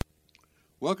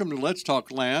Welcome to Let's Talk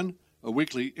Land, a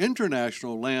weekly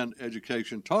international land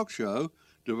education talk show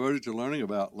devoted to learning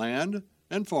about land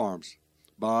and farms,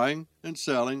 buying and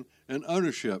selling and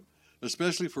ownership,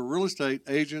 especially for real estate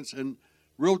agents and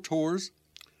realtors.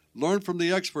 Learn from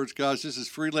the experts, guys. This is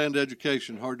free land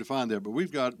education, hard to find there, but we're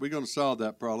going to solve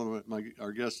that problem with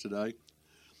our guest today.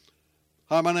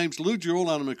 Hi, my name's Lou Jewell, and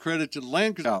I'm an accredited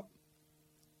land consultant.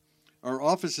 Our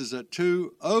office is at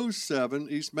 207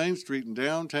 East Main Street in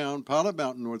downtown Pilot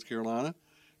Mountain, North Carolina,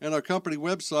 and our company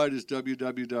website is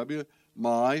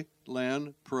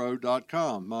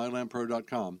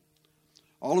www.mylandpro.com.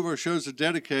 All of our shows are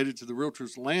dedicated to the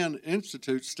Realtors Land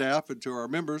Institute staff and to our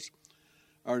members.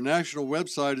 Our national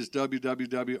website is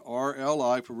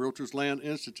www.RLI for Realtors Land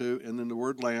Institute, and then the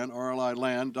word land,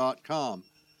 RLIland.com.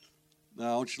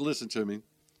 Now, I want you to listen to me.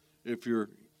 If you're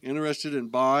interested in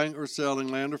buying or selling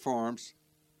land or farms,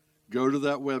 go to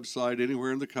that website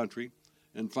anywhere in the country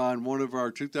and find one of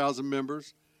our 2,000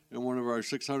 members and one of our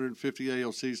 650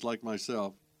 ALCs like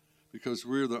myself, because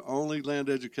we're the only land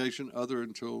education other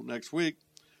until next week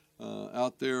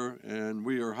out there, and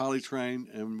we are highly trained,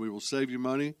 and we will save you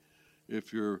money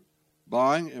if you're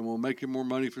buying, and we'll make you more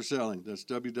money for selling. That's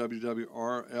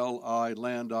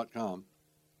www.rliland.com.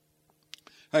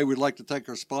 Hey, we'd like to thank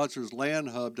our sponsors,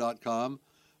 landhub.com.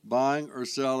 Buying or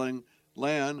selling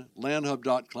land,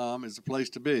 landhub.com is the place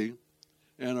to be.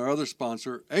 And our other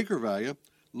sponsor, Acre Value,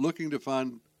 looking to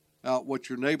find out what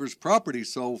your neighbor's property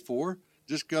sold for,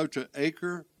 just go to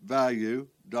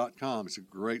acrevalue.com. It's a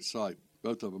great site.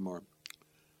 Both of them are.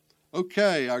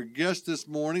 Okay, our guest this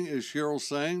morning is Cheryl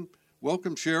Sain.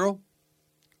 Welcome, Cheryl.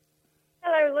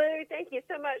 Hello, Lou. Thank you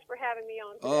so much for having me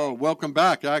on today. Oh, welcome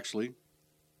back, actually.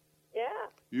 Yeah.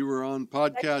 You were on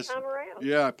podcast. Second time around.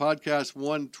 Yeah, podcast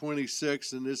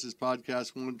 126, and this is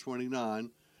podcast 129.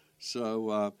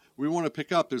 So we want to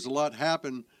pick up. There's a lot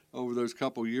happened over those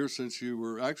couple of years since you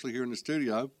were actually here in the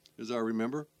studio, as I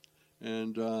remember.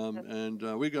 And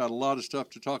we got a lot of stuff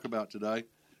to talk about today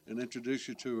and introduce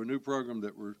you to a new program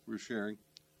that we're sharing.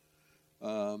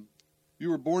 You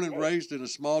were born and raised in a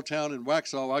small town in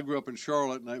Waxhaw. I grew up in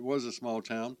Charlotte, and it was a small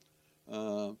town.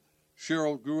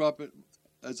 Cheryl grew up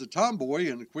as a tomboy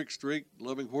in a quick streak,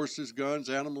 loving horses, guns,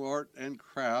 animal art, and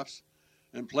crafts,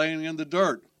 and playing in the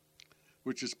dirt,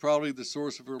 which is probably the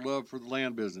source of her love for the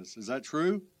land business. Is that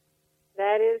true?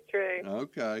 That is true.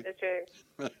 Okay. That's true.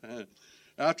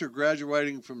 After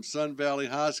graduating from Sun Valley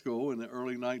High School in the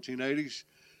early 1980s,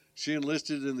 she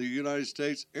enlisted in the United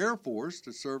States Air Force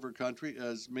to serve her country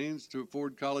as means to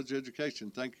afford college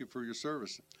education. Thank you for your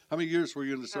service. How many years were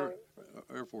you in the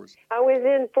Air Force? I was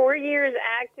in 4 years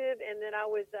active, and then I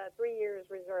was 3 years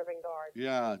reserving guard.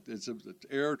 Yeah, it's an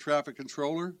air traffic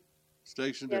controller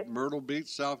stationed at Myrtle Beach,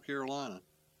 South Carolina.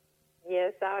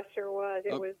 Yes, I sure was.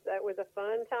 That was a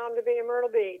fun time to be in Myrtle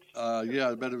Beach.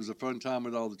 Yeah, I bet it was a fun time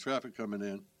with all the traffic coming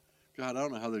in. God, I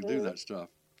don't know how they do that stuff.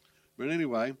 But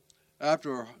anyway,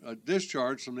 after a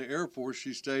discharge from the Air Force,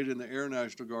 she stayed in the Air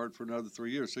National Guard for another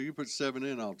 3 years. So you put 7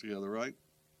 in altogether, right?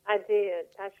 I did.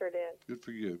 I sure did. Good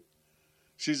for you.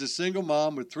 She's a single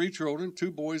mom with 3 children, 2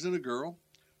 boys and a girl.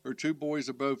 Her 2 boys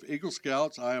are both Eagle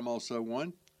Scouts. I am also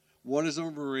one. One is a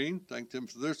Marine. Thank them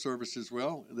for their service as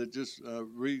well. That just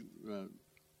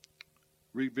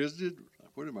revisited.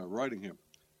 What am I writing here?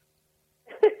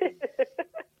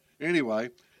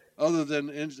 Anyway,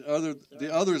 the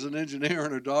other's an engineer,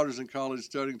 and her daughter's in college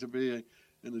studying to be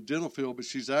in the dental field. But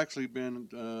she's actually been.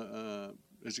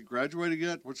 Has she graduated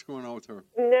yet? What's going on with her?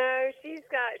 No, she's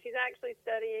actually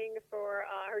studying for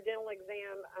her dental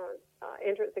exam,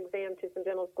 entrance exam to some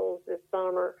dental schools this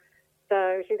summer.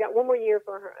 So she's got 1 more year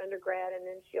for her undergrad, and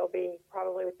then she'll be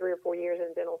probably 3 or 4 years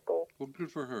in dental school. Well,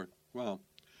 good for her. Wow.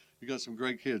 You got some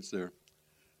great kids there.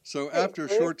 So after a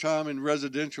short time in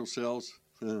residential sales,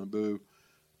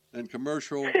 and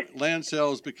commercial, land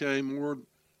sales became more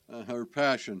her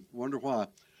passion. Wonder why.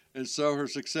 And so her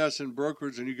success in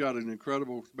brokerage, and you got an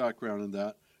incredible background in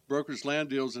that, brokerage land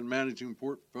deals and managing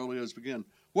portfolios began.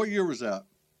 What year was that,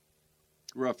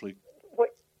 roughly?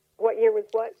 What year was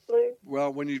what, Lou?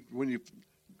 Well, when you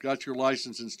got your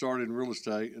license and started in real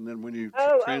estate, and then when you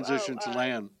transitioned to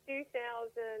land.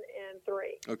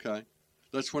 2003. Okay.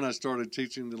 That's when I started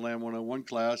teaching the Land 101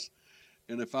 class.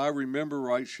 And if I remember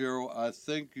right, Cheryl, I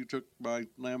think you took my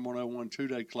Land 101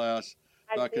 2-day class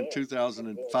back in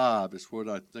 2005 is what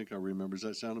I think I remember. Does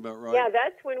that sound about right? Yeah,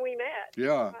 that's when we met.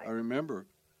 Yeah, right. I remember.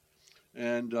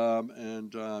 And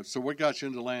so what got you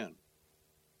into land?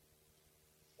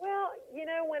 Well,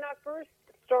 when I first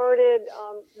started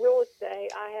real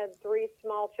estate, I had 3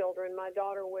 small children. My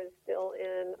daughter was still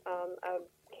in a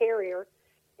carrier,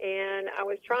 and I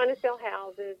was trying to sell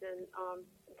houses and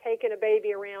taking a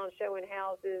baby around showing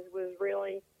houses was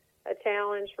really a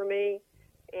challenge for me.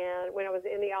 And when I was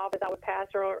in the office, I would pass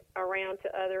her around to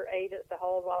other agents to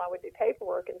hold while I would do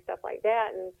paperwork and stuff like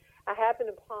that. And I happened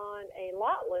upon a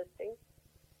lot listing,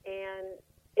 and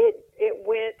it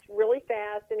went really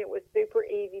fast, and it was super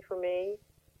easy for me.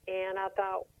 And I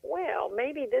thought, well,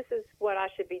 maybe this is what I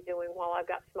should be doing while I've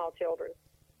got small children.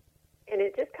 And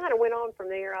it just kind of went on from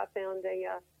there. I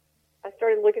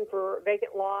started looking for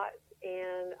vacant lots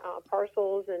and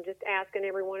parcels and just asking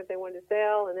everyone if they wanted to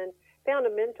sell, and then found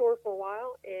a mentor for a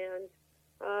while, and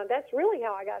that's really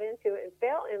how I got into it and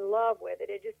fell in love with it.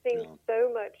 It just seemed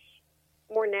so much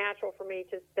more natural for me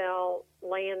to sell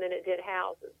land than it did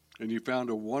houses. And you found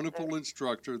a wonderful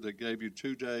instructor that gave you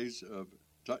 2 days of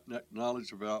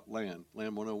knowledge about land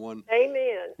 101.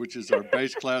 Amen. Which is our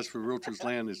base class for Realtors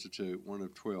Land Institute, one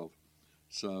of 12.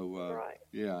 So, right.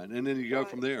 yeah, and then you go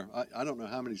from there. I don't know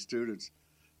how many students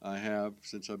I have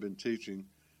since I've been teaching,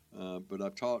 but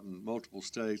I've taught in multiple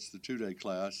states the 2-day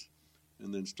class,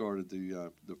 and then started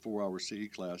the 4-hour CE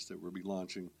class that we'll be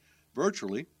launching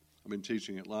virtually. I've been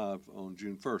teaching it live on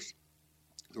June 1st.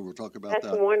 So we'll talk about that.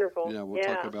 That's wonderful. Yeah, we'll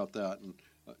talk about that, and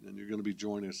you're going to be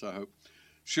joining us, I hope.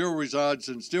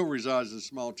 Cheryl still resides in a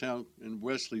small town in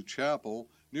Wesley Chapel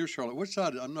near Charlotte. What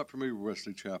side? I'm not familiar with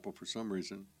Wesley Chapel for some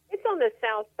reason. It's on the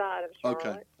south side of Charlotte.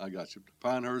 Okay, I got you.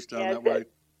 Pinehurst down that way?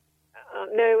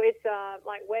 No, it's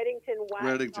like Weddington,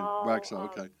 Waxhaw,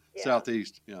 okay.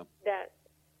 Southeast, yeah.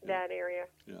 That area,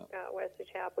 yeah. Wesley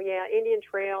Chapel. Yeah, Indian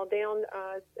Trail down.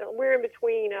 We're in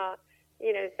between,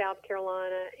 South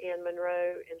Carolina and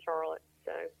Monroe and Charlotte.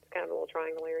 So it's kind of a little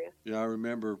triangle area. Yeah, I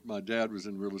remember my dad was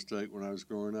in real estate when I was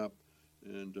growing up,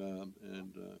 and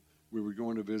we were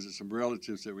going to visit some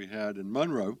relatives that we had in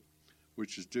Monroe,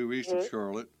 which is due east of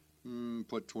Charlotte.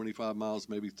 25 miles,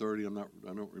 maybe 30. I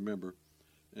don't remember.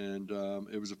 And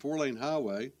it was a 4-lane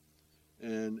highway,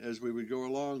 and as we would go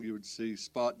along, you would see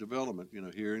spot development.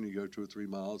 Here, and you go 2 or 3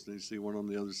 miles, and you see one on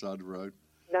the other side of the road.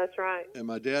 That's right. And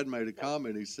my dad made a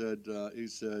comment. He said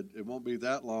it won't be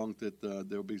that long that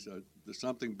there'll be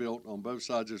something built on both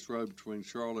sides of this road between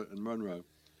Charlotte and Monroe.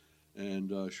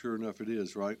 And sure enough, it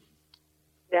is, right?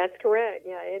 That's correct.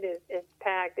 Yeah, it is. It's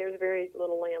packed. There's very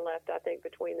little land left, I think,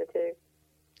 between the two.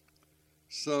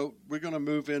 So we're going to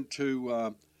move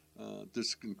into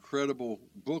this incredible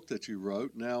book that you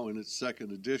wrote, now in its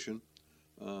 2nd edition.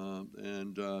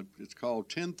 And it's called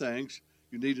 10 Things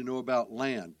You Need to Know About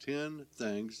Land. 10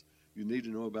 Things You Need to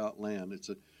Know About Land.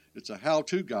 It's a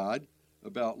how-to guide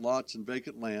about lots and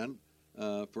vacant land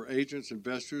for agents,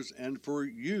 investors, and for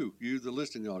you, the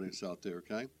listening audience out there,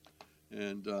 okay?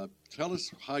 And tell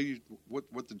us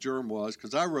what the germ was,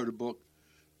 because I wrote a book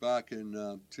back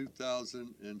in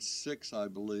 2006, I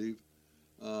believe,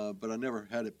 but I never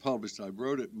had it published. I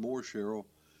wrote it more, Cheryl,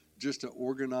 just to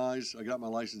organize. I got my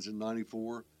license in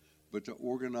 '94, but to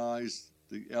organize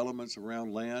the elements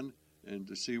around land and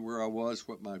to see where I was,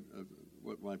 what my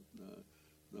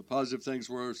positive things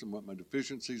were, and what my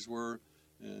deficiencies were,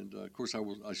 and of course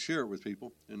I share it with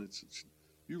people. And it's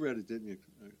you read it, didn't you,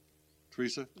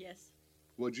 Teresa? Yes.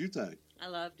 What'd you think? I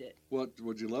loved it.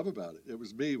 What'd you love about it? It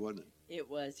was me, wasn't it? It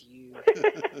was you.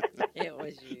 It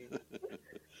was you.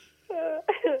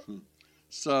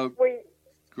 So,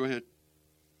 go ahead.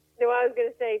 No, I was going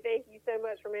to say thank you so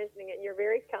much for mentioning it. You're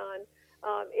very kind.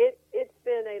 It's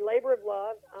been a labor of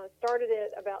love. Started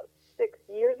it about 6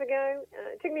 years ago.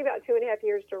 It took me about 2.5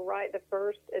 years to write the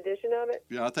first edition of it.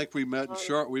 Yeah, I think we met in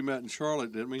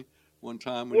Charlotte, didn't we? One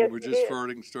time when you were just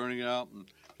starting out and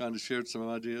kind of shared some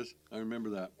ideas. I remember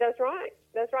that. That's right.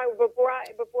 Before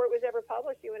it was ever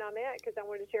published, you and I met because I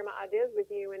wanted to share my ideas with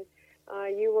you, and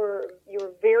you were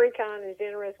very kind and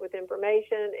generous with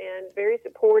information and very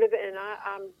supportive, and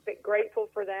I'm grateful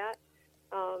for that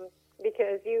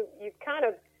because you've kind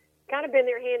of been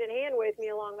there hand in hand with me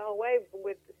along the whole way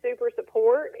with super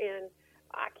support, and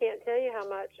I can't tell you how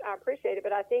much I appreciate it,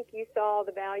 but I think you saw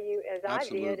the value as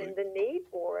Absolutely. I did and the need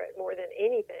for it more than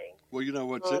anything. Well, you know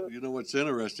what's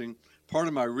interesting? Part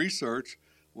of my research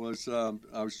was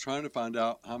I was trying to find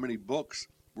out how many books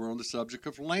were on the subject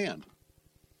of land.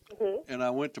 Mm-hmm. And I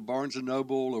went to Barnes &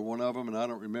 Noble or one of them, and I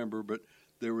don't remember, but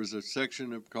there was a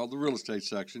section called the real estate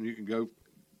section. You can go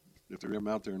if they're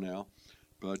out there now.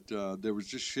 But there was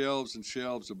just shelves and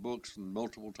shelves of books and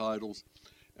multiple titles.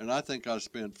 And I think I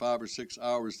spent 5 or 6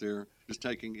 hours there just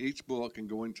taking each book and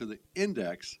going to the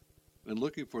index and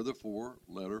looking for the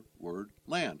 4-letter word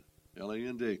land,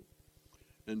 L-A-N-D.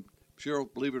 And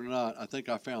Cheryl, believe it or not, I think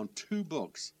I found 2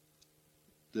 books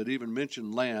that even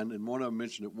mentioned land, and one of them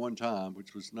mentioned it one time,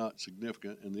 which was not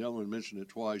significant, and the other one mentioned it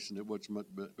twice, and it wasn't much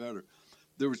better.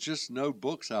 There was just no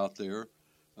books out there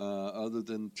other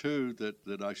than two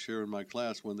that I share in my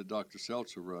class, one that Dr.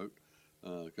 Seltzer wrote,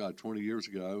 20 years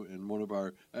ago, and one of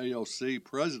our ALC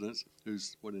presidents,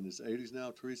 who's, in his 80s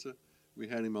now, Teresa? We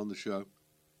had him on the show.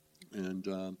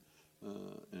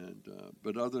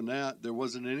 But other than that, there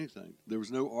wasn't anything. There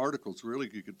was no articles, really,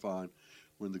 you could find.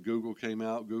 When the Google came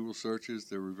out, Google searches,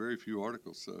 there were very few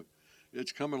articles. So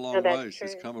it's come a long ways. True.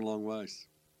 It's come a long ways.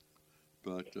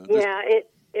 But it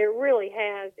really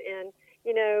has. And,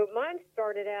 mine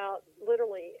started out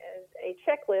literally as a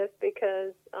checklist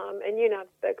because, and you and I've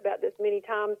spoke about this many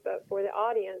times, but for the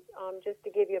audience, just to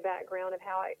give you a background of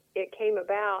how it came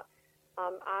about,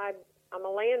 I'm a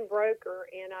land broker,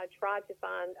 and I tried to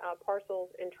find parcels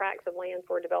and tracts of land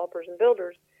for developers and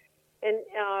builders. And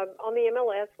on the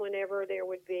MLS, whenever there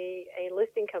would be a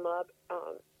listing come up,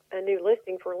 a new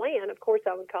listing for land, of course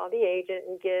I would call the agent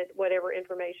and get whatever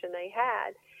information they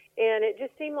had. And it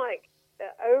just seemed like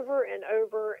over and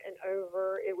over and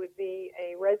over, it would be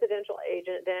a residential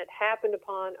agent that happened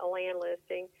upon a land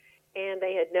listing, and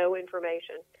they had no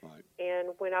information. Right.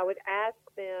 And when I would ask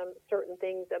them certain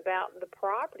things about the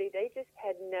property, they just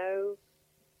had no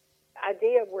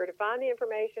idea of where to find the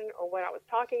information or what I was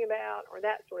talking about or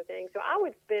that sort of thing. So I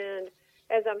would spend,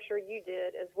 as I'm sure you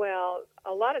did as well,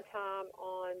 a lot of time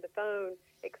on the phone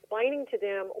explaining to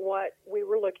them what we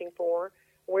were looking for,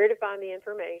 where to find the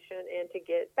information, and to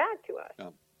get back to us. Yeah.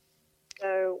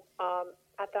 So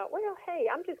I thought, well, hey,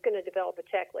 I'm just going to develop a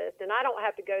checklist, and I don't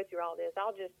have to go through all this.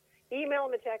 I'll just email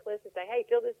them a checklist and say, hey,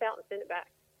 fill this out and send it back.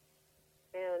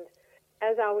 And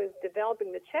as I was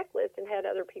developing the checklist and had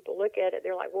other people look at it,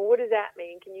 they're like, well, what does that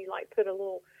mean? Can you put a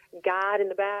little guide in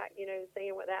the back,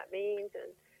 saying what that means?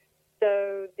 And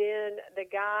so then the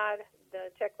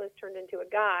checklist turned into a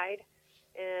guide,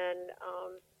 and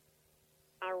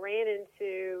I ran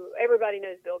into, everybody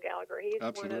knows Bill Gallagher. He's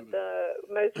Absolutely. one of the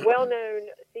most well-known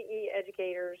CE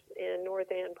educators in North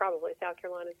End, probably South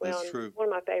Carolina as well. That's true. One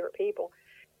of my favorite people.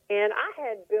 And I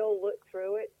had Bill look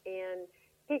through it, and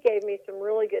he gave me some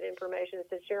really good information and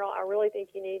said, Cheryl, I really think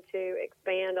you need to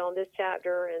expand on this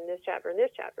chapter and this chapter and this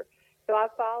chapter. So I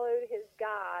followed his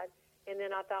guide, and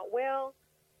then I thought, well,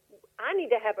 I need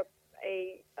to have a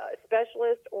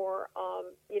specialist or,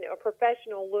 a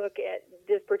professional look at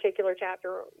this particular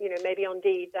chapter, maybe on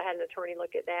deeds. I had an attorney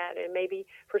look at that, and maybe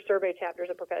for survey chapters,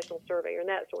 a professional surveyor and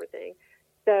that sort of thing.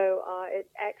 So it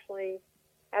actually,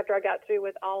 after I got through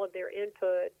with all of their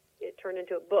input, it turned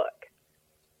into a book.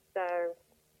 So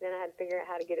then I had to figure out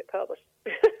how to get it published.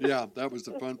 Yeah, that was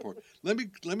the fun part. Let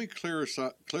me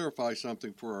clarify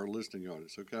something for our listening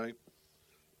audience, okay?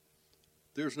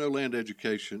 There's no land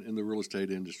education in the real estate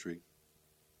industry.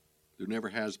 There never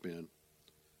has been.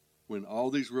 When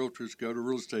all these realtors go to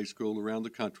real estate school around the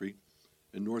country,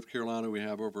 in North Carolina we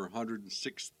have over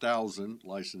 106,000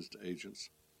 licensed agents,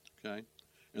 okay?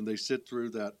 And they sit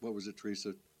through that, what was it, Teresa,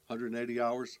 180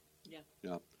 hours?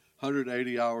 Yeah,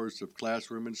 180 hours of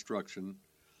classroom instruction.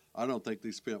 I don't think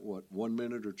they spent, 1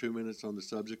 minute or 2 minutes on the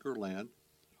subject or land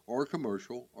or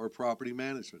commercial or property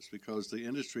management, because the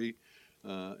industry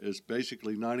is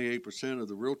basically 98% of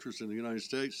the realtors in the United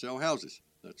States sell houses.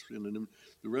 That's the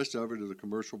rest of it are the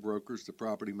commercial brokers, the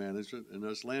property management, and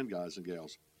us land guys and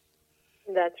gals.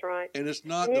 That's right. And it's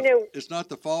not it's not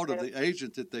the fault of the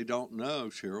agent that they don't know,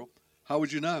 Cheryl. How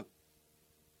would you know?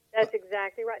 That's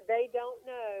exactly right. They don't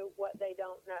know what they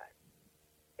don't know.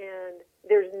 And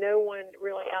there's no one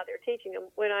really out there teaching them.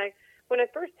 When I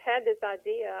first had this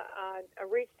idea, I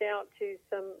reached out to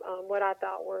some what I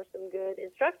thought were some good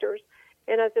instructors,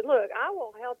 and I said, look, I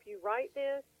will help you write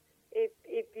this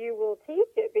if you will teach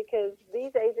it, because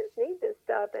these agents need this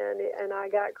stuff, and I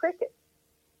got crickets.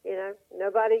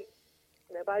 Nobody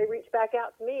reached back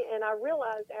out to me, and I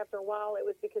realized after a while it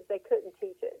was because they couldn't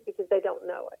teach it, because they don't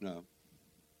know it. No.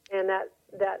 And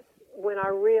that's when I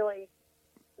really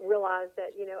realized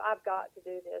that, I've got to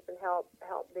do this and help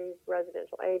these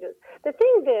residential agents. The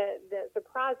thing that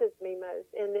surprises me most,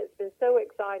 and it's been so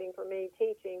exciting for me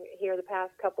teaching here the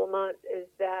past couple of months, is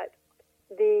that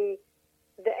the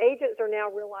agents are now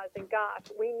realizing,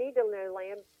 gosh, we need to know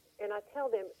land. And I tell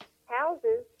them,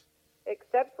 houses,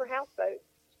 except for houseboats,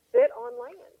 sit on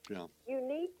land. Yeah. You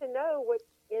need to know what's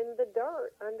in the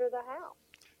dirt under the house.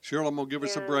 Cheryl, I'm going to give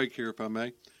us a break here, if I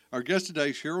may. Our guest today,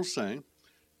 Cheryl Sain,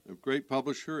 a great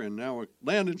publisher and now a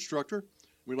land instructor.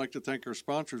 We'd like to thank our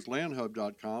sponsors,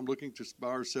 LandHub.com, looking to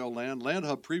buy or sell land.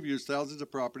 LandHub previews thousands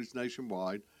of properties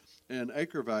nationwide. And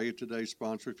Acre Value, today's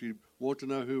sponsor. If you want to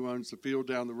know who owns the field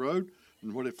down the road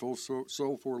and what it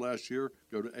sold for last year,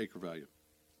 go to Acre Value.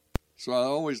 So I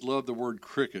always love the word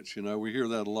crickets. We hear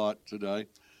that a lot today.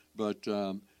 But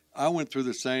I went through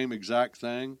the same exact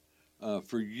thing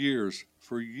for years.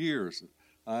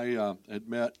 I had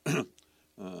met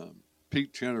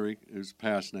Pete Chenery, who's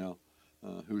passed now,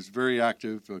 who was very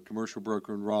active, a commercial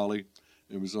broker in Raleigh,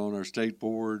 and was on our state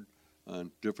board,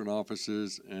 different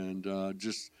offices, and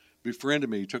just befriended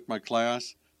me. He took my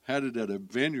class, had it at a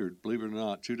vineyard, believe it or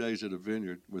not, 2 days at a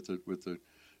vineyard with a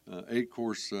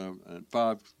 8-course and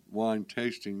 5-wine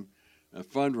tasting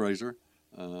fundraiser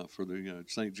for the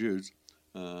St. Jude's,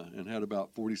 and had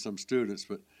about 40-some students.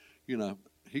 But,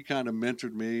 he kind of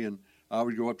mentored me, and I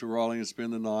would go up to Raleigh and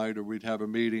spend the night, or we'd have a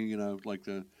meeting, like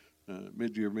the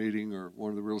mid-year meeting or one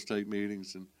of the real estate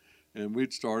meetings, and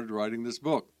we'd started writing this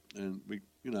book. And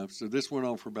so this went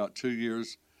on for about 2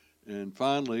 years, and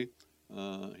finally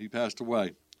he passed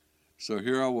away. So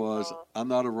here I was. I'm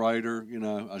not a writer.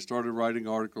 I started writing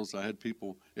articles. I had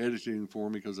people editing for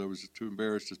me because I was too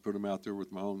embarrassed to put them out there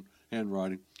with my own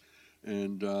handwriting.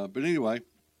 And but anyway,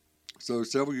 so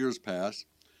several years passed,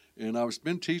 and I've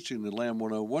been teaching the Land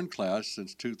 101 class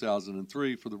since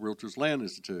 2003 for the Realtors Land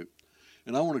Institute.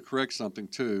 And I want to correct something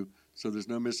too, so there's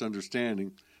no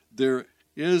misunderstanding. There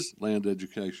is land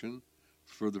education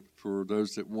for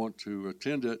those that want to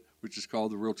attend it, which is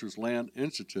called the Realtors Land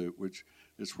Institute, which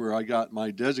is where I got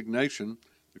my designation,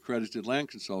 accredited land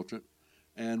consultant,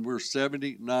 and we're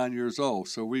 79 years old.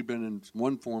 So we've been in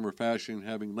one form or fashion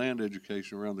having land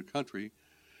education around the country,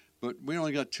 but we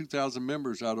only got 2,000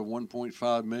 members out of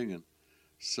 1.5 million.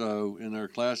 So in our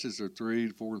classes are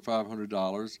 $300, $400, and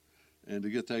 $500. And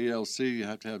to get the ALC, you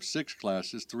have to have 6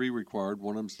 classes, 3 required.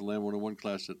 One of them's the Land 101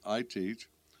 class that I teach,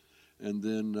 and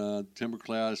then timber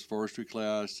class, forestry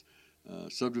class,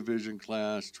 subdivision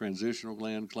class, transitional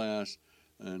land class,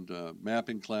 and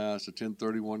mapping class, a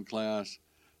 1031 class,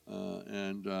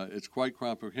 and it's quite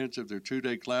comprehensive. They're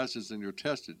 2-day classes, and you're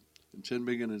tested in $10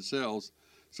 million in sales.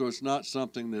 So it's not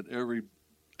something that every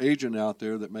agent out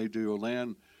there that may do a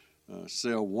land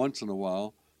sale once in a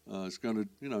while is going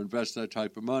to, invest that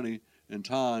type of money and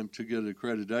time to get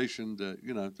accreditation that,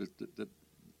 that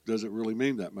doesn't really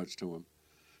mean that much to them.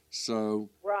 So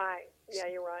right, yeah,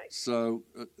 you're right. So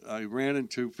I ran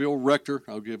into Phil Rector.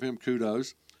 I'll give him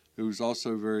kudos, who's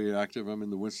also very active. I'm in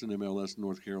the Winston MLS,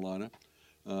 North Carolina,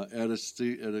 at a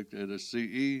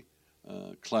CE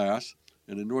class.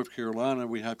 And in North Carolina,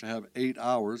 we have to have 8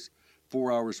 hours,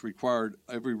 4 hours required.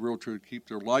 Every realtor to keep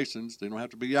their license. They don't have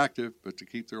to be active, but to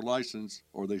keep their license,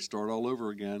 or they start all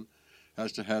over again,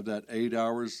 has to have that 8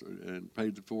 hours and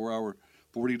paid the 4 hour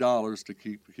 $40 to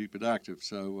keep it active.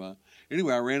 So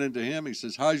anyway, I ran into him. He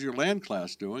says, "How's your land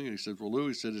class doing?" And he said, "Well, Lou,"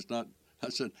 he said, "it's not." I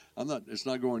said, "I'm not. It's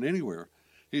not going anywhere."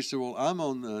 He said, "Well, I'm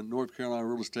on the North Carolina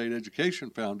Real Estate Education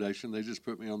Foundation. They just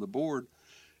put me on the board."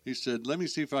 He said, "Let me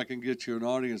see if I can get you an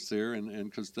audience there, and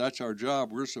because that's our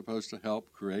job, we're supposed to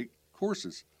help create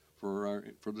courses for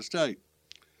the state."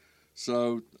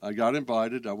 So I got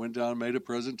invited. I went down and made a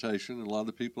presentation, and a lot of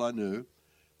the people I knew,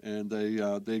 and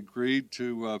they agreed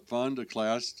to fund a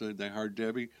class. They hired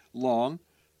Debbie Long,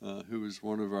 who is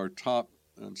one of our top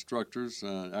instructors,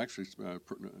 actually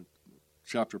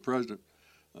chapter president,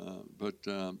 but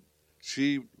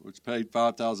she was paid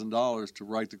 $5,000 to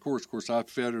write the course. Of course, I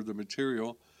fed her the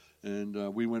material, and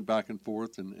we went back and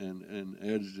forth and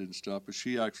edited and stuff, but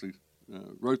she actually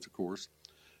wrote the course,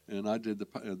 and I did the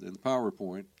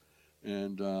PowerPoint.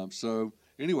 And so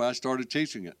anyway, I started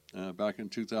teaching it back in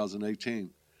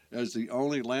 2018 as the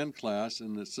only land class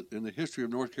in the history of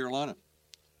North Carolina.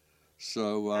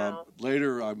 So Wow.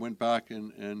 later I went back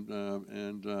and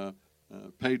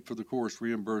paid for the course,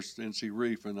 reimbursed NC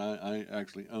Reef, and I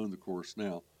actually own the course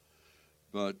now.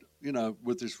 But,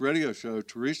 with this radio show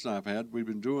Teresa and I have had, we've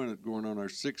been doing it going on our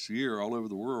 6th year all over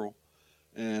the world,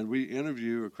 and we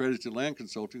interview accredited land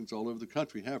consultants all over the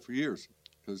country, have for years,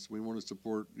 because we want to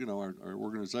support, our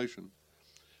organization.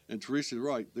 And Teresa's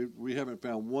right. We haven't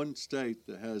found one state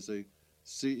that has a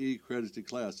CE accredited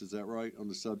class. Is that right, on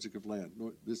the subject of land?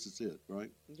 No, this is it,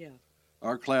 right? Yeah.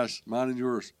 Our class, mine and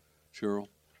yours, Cheryl.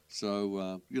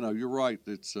 So, you're right.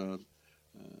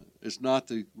 It's not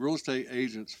the real estate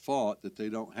agent's fault that they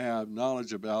don't have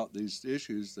knowledge about these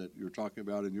issues that you're talking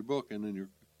about in your book and in your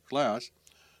class.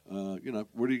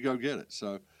 Where do you go get it?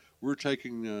 So we're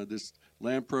taking this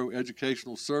Land Pro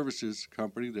Educational Services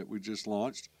company that we just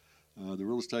launched. The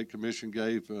Real Estate Commission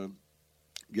gave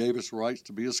us rights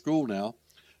to be a school now.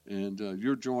 And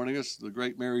you're joining us, the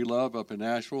great Mary Love up in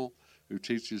Asheville, who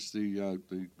teaches the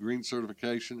green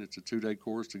certification. It's a 2-day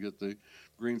course to get the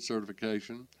green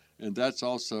certification. And that's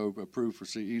also approved for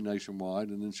CE nationwide.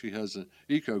 And then she has an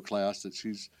eco class that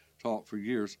she's taught for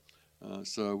years.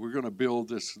 So we're going to build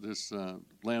this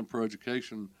Land Pro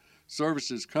Education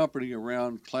Services company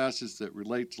around classes that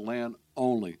relate to land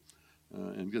only,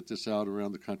 and get this out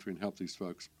around the country and help these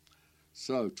folks.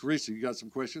 So, Teresa, you got some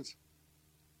questions?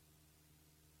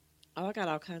 Oh, I got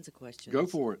all kinds of questions. Go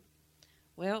for it.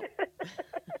 Well,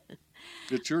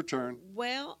 It's your turn.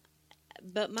 well,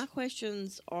 but my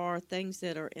questions are things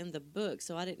that are in the book,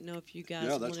 so I didn't know if you guys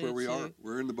Yeah, that's where we wanted are.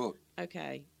 We're in the book.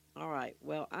 Okay. All right.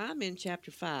 Well, I'm in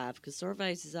chapter 5 because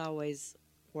surveys is always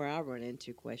where I run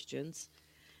into questions.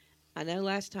 I know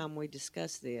last time we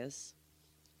discussed this,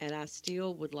 and I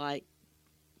still would like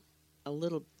a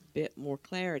little bit more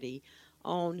clarity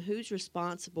on who's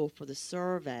responsible for the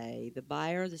survey, the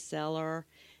buyer, the seller,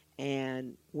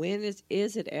 and when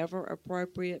is it ever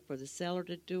appropriate for the seller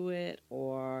to do it,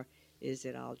 or is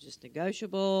it all just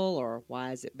negotiable, or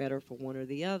why is it better for one or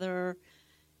the other?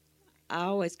 I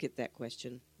always get that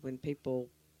question when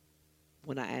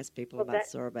I ask people Well, about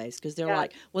surveys, because they're yeah.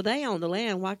 like, well, they own the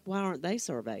land. Why aren't they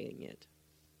surveying it?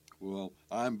 Well,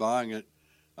 I'm buying it.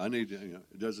 I need to,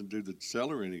 it doesn't do the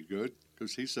seller any good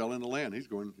because he's selling the land. He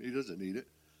doesn't need it.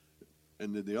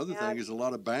 And then the other thing is a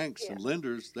lot of banks and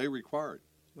lenders, they require it.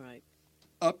 Right.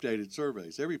 Updated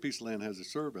surveys. Every piece of land has a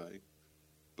survey.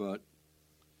 But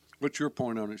what's your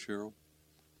point on it, Cheryl?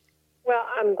 Well,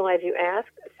 I'm glad you asked.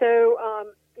 So,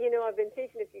 I've been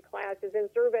teaching a few classes, and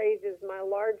surveys is my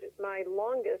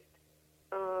longest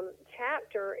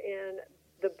chapter in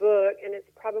the book, and it's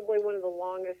probably one of the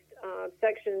longest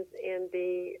sections in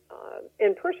the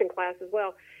in-person class as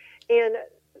well. And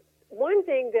one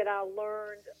thing that I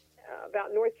learned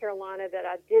about North Carolina that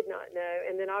I did not know,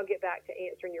 and then I'll get back to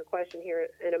answering your question here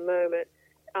in a moment.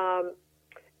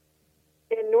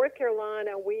 In North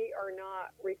Carolina, we are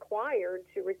not required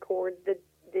to record the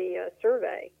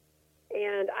survey,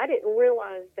 and I didn't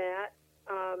realize that.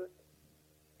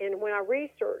 And when I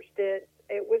researched it,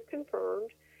 it was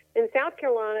confirmed. In South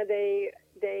Carolina,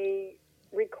 they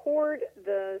record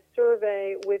the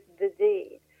survey with the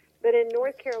deed, but in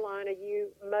North Carolina,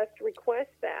 you must request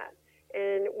that.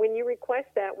 And when you request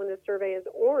that, when the survey is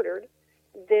ordered,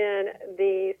 then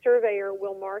the surveyor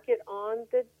will mark it on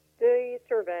the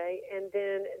survey, and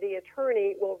then the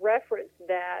attorney will reference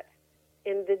that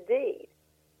in the deed,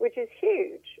 which is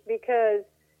huge because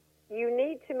you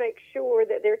need to make sure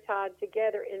that they're tied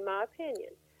together, in my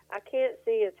opinion. I can't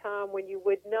see a time when you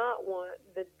would not want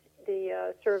the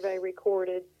survey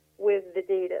recorded with the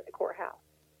deed at the courthouse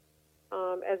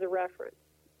as a reference.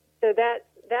 So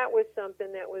that was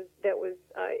something that was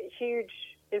huge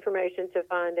information to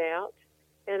find out.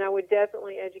 And I would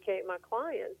definitely educate my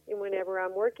clients whenever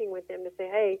I'm working with them to say,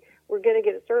 hey, we're going to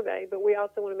get a survey, but we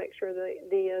also want to make sure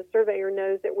the surveyor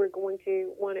knows that we're going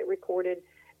to want it recorded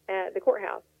at the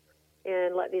courthouse,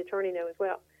 and let the attorney know as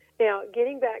well. Now,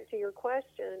 getting back to your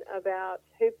question about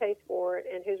who pays for it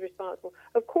and who's responsible,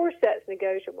 of course that's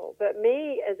negotiable. But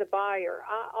me as a buyer,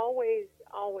 I always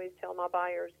tell my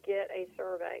buyers, get a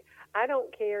survey. I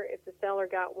don't care if the seller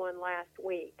got one last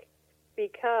week,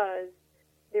 because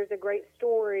there's a great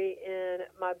story in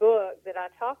my book that I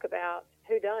talk about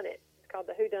whodunit. It's called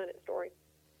the whodunit story.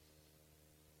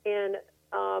 And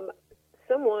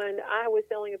I was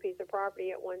selling a piece of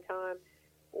property at one time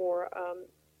for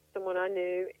someone I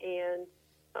knew, and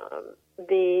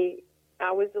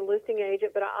I was the listing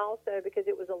agent, but I also, because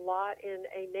it was a lot in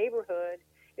a neighborhood,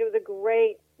 it was a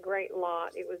great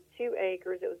lot. It was 2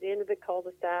 acres. It was the end of the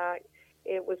cul-de-sac.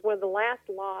 It was one of the last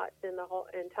lots in the whole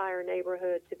entire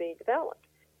neighborhood to be developed.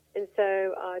 And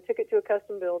so I took it to a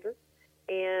custom builder,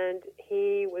 and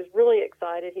he was really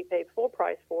excited. He paid full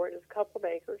price for it. It was a couple of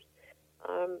acres.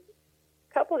 A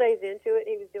couple of days into it,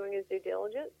 he was doing his due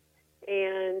diligence,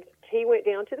 and he went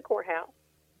down to the courthouse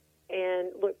and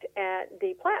looked at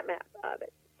the plat map of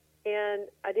it. And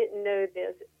I didn't know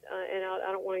this, and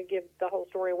I don't want to give the whole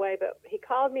story away, but he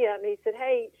called me up and he said,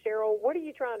 hey, Cheryl, what are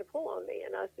you trying to pull on me?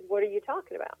 And I said, what are you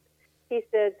talking about? He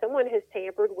said, someone has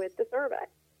tampered with the survey.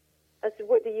 I said,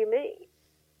 what do you mean?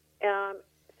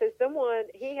 So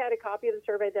he had a copy of the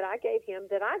survey that I gave him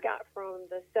that I got from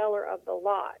the seller of the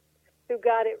lot, who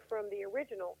got it from the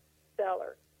original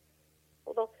seller.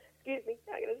 Hold on. Excuse me.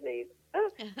 I got to sneeze.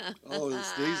 Oh, the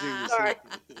sneezing. Sorry.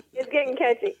 It's getting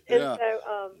catchy. And Yeah.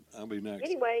 so, I'll be next.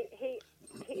 Anyway, he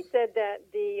said that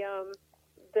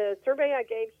the survey I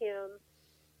gave him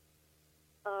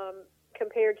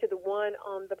compared to the one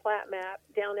on the plat map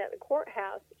down at the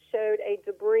courthouse showed a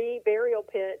debris burial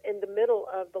pit in the middle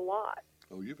of the lot.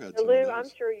 Oh, you've had So, some Lou, of those. I'm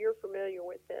sure you're familiar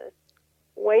with this.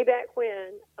 Way back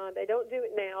when, they don't do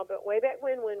it now, but way back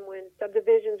when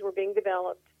subdivisions were being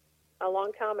developed a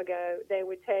long time ago, they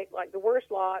would take like the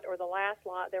worst lot or the last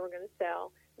lot they were going to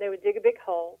sell. They would dig a big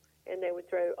hole, and they would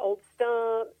throw old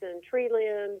stumps and tree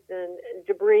limbs and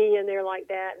debris in there like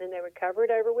that, and then they would cover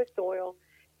it over with soil,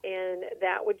 and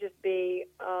that would just be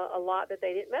a lot that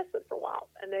they didn't mess with for a while.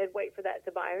 And they'd wait for that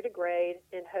to biodegrade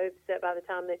in hopes that by the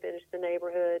time they finished the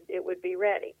neighborhood, it would be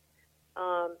ready.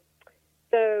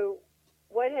 So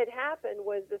what had happened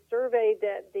was the survey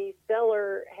that the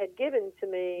seller had given to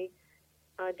me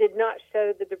did not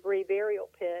show the debris burial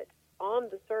pit on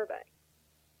the survey.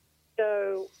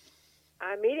 So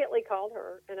I immediately called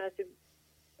her and I said,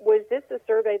 was this the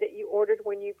survey that you ordered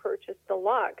when you purchased the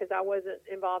lot? Because I wasn't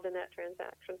involved in that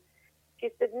transaction. She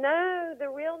said, no, the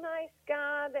real nice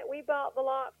guy that we bought the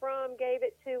lot from gave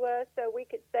it to us so we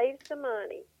could save some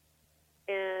money.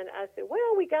 And I said,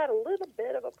 well, we got a little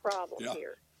bit of a problem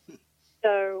here.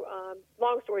 So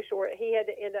long story short, he had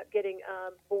to end up getting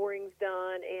borings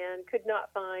done and could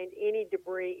not find any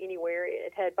debris anywhere.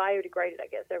 It had biodegraded, I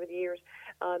guess, over the years.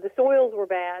 The soils were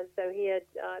bad, so he had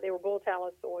they were bull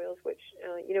talus soils, which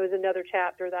is another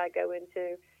chapter that I go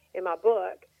into in my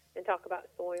book and talk about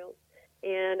soils.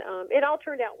 And it all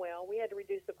turned out well. We had to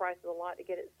reduce the price of the lot to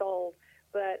get it sold.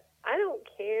 But I don't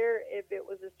care if it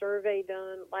was a survey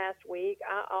done last week.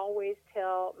 I always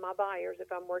tell my buyers,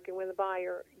 if I'm working with a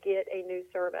buyer, get a new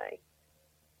survey.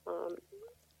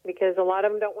 Because a lot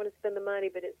of them don't want to spend the money,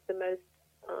 but it's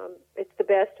the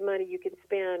best money you can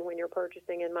spend when you're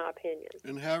purchasing, in my opinion.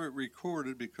 And have it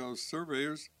recorded, because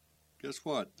surveyors, guess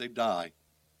what? They die.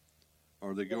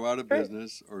 Or they go out of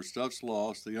business, or stuff's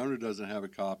lost. The owner doesn't have a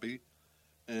copy.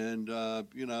 And,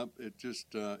 it just,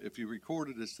 if you record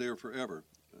it, it's there forever.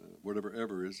 Whatever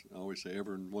ever is. I always say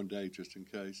ever in one day just in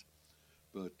case.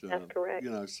 But, that's correct.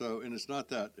 And it's not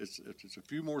that. It's a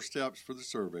few more steps for the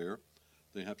surveyor.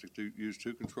 They have to use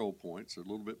 2 control points, a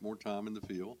little bit more time in the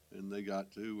field, and they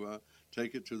got to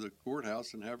take it to the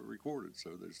courthouse and have it recorded.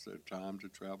 So there's time to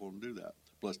travel and do that,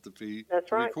 plus the fee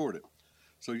to record it.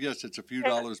 So, yes, it's a few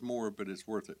dollars more, but it's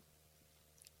worth it.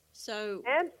 So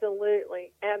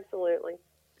Absolutely.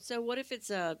 So what if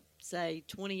it's a, say,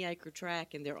 20-acre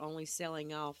tract and they're only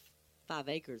selling off 5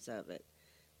 acres of it?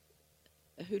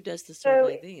 Who does the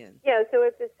survey then? Yeah, so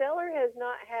if the seller has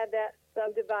not had that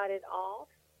subdivided off,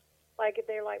 like if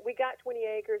they're like, we got 20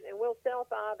 acres and we'll sell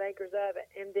 5 acres of it,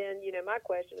 and then, my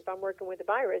question, if I'm working with the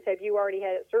buyer, is have you already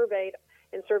had it surveyed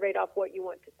and surveyed off what you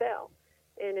want to sell?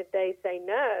 And if they say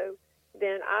no,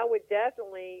 then I would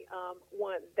definitely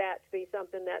want that to be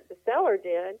something that the seller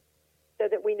did, so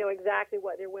that we know exactly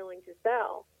what they're willing to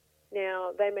sell.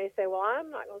 Now, they may say, well, I'm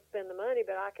not going to spend the money,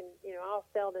 but I can, I'll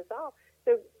sell this off.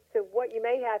 So what you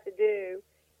may have to do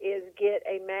is get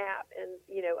a map and,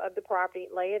 of the property,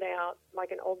 lay it out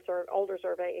like an older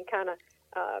survey, and kind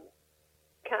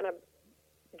of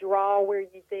draw where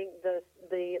you think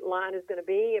the line is going to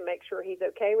be, and make sure he's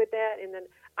okay with that. And then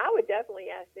I would definitely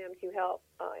ask them to help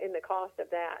in the cost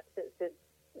of that,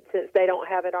 since they don't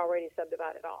have it already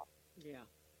subdivided off. Yeah.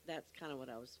 That's kind of what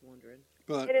I was wondering.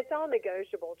 But, and it's all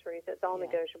negotiable, Teresa. It's all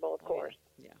negotiable, of course.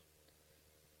 Yeah.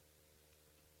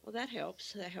 Well, that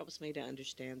helps. That helps me to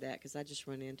understand that, because I just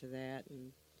run into that,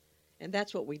 and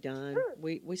that's what we done. Sure.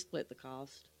 We split the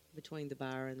cost between the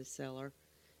buyer and the seller.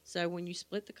 So when you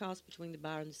split the cost between the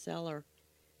buyer and the seller,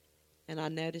 and I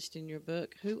noticed in your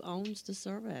book, who owns the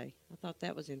survey? I thought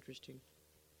that was interesting.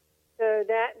 So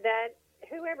that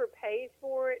whoever pays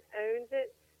for it owns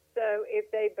it. So if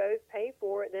they both pay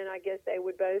for it, then I guess they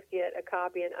would both get a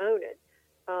copy and own it.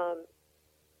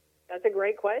 That's a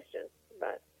great question,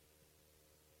 but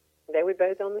they would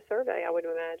both own the survey, I would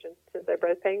imagine, since they're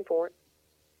both paying for it.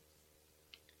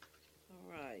 All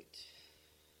right.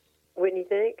 Wouldn't you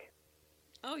think?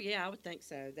 Oh, yeah, I would think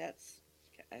so. That's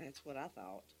what I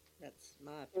thought. That's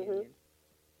my opinion.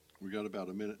 We got about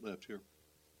a minute left here.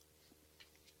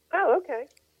 Oh, okay.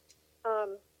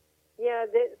 Yeah,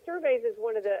 the surveys is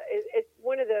one of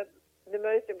the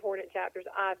most important chapters,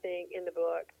 I think, in the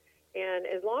book. And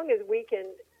as long as we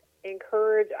can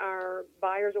encourage our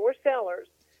buyers or sellers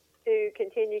to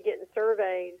continue getting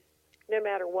surveys, no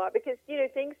matter what, because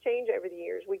things change over the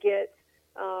years. We get,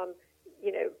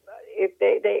 if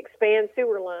they expand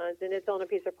sewer lines and it's on a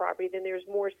piece of property, then there's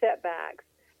more setbacks,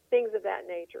 things of that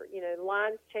nature.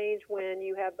 Lines change when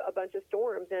you have a bunch of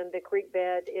storms and the creek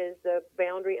bed is the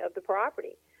boundary of the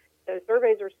property. So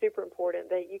surveys are super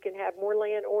important, that you can have more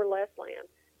land or less land.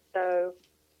 So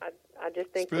I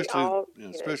just think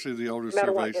especially the older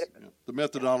surveys. The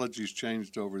methodology's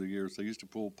changed over the years. They used to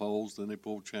pull poles, then they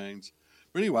pulled chains.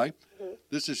 But anyway,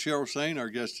 This is Cheryl Sain, our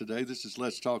guest today. This is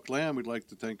Let's Talk Land. We'd like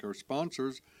to thank our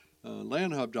sponsors,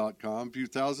 LandHub.com. View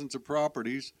thousands of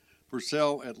properties for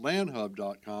sale at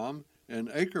LandHub.com,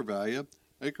 and Acre Value.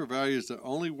 Acre Value is the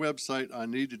only website I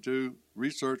need to do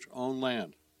research on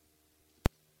land.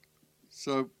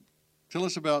 So Tell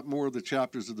us about more of the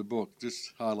chapters of the book.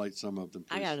 Just highlight some of them,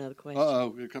 please. I got another question.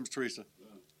 Uh-oh, here comes Teresa.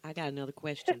 I got another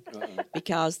question. Uh-oh.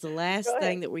 Because the last Go ahead.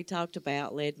 thing that we talked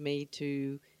about led me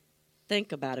to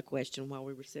think about a question while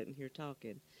we were sitting here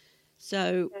talking.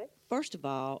 So, Okay. first of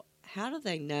all, how do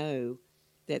they know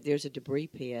that there's a debris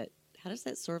pit? How does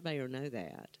that surveyor know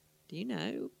that? Do you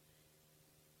know?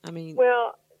 I mean,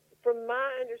 Well, from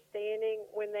my understanding,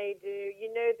 when they do,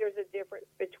 there's a difference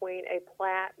between a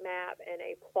plat map and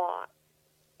a plot.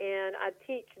 And I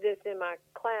teach this in my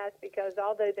class because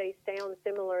although they sound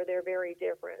similar, they're very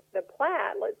different. The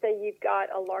plat, let's say you've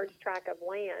got a large tract of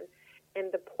land,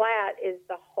 and the plat is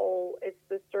it's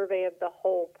the survey of the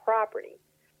whole property.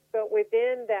 But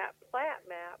within that plat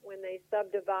map, when they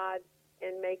subdivide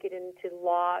and make it into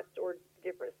lots or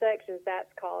different sections,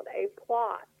 that's called a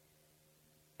plot.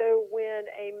 So when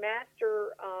a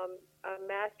master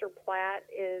plat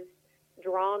is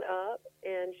drawn up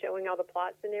and showing all the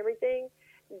plots and everything,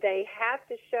 they have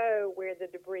to show where the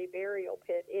debris burial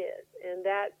pit is, and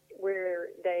that's where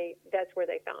they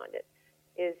found it,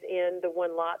 is in the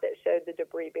one lot that showed the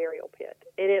debris burial pit,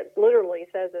 and it literally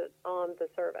says it on the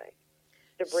survey,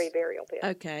 debris burial pit.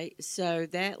 okay, so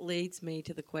that leads me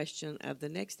to the question of the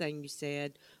next thing you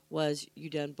said was you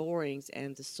done borings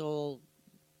and the soil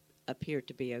appeared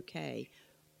to be okay.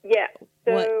 Yeah.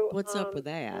 So what's up with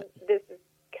that? This is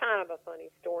kind of a funny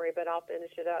story, but I'll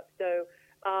finish it up. So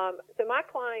my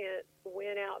client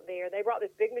went out there. They brought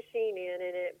this big machine in,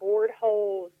 and it bored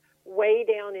holes way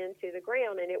down into the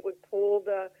ground, and it would pull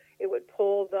the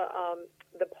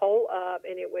pole up,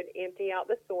 and it would empty out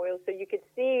the soil, so you could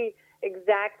see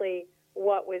exactly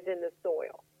what was in the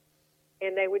soil.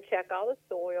 And they would check all the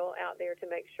soil out there to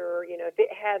make sure, if it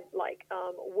had like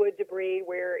wood debris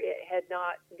where it had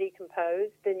not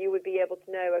decomposed, then you would be able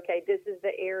to know, okay, this is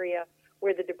the area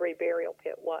where the debris burial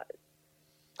pit was.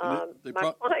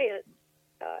 My client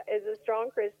is a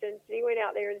strong Christian. She went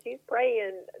out there and she's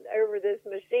praying over this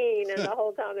machine, and the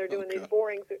whole time they're doing these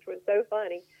borings, which was so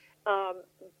funny.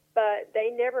 But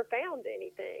they never found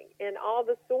anything. And all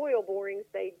the soil borings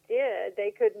they did,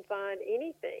 they couldn't find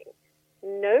anything.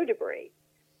 No debris.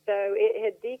 So it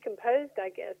had decomposed, I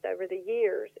guess, over the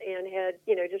years and had,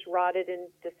 just rotted and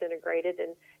disintegrated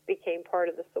and became part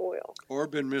of the soil. Or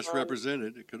been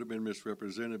misrepresented. It could have been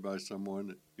misrepresented by someone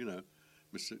that,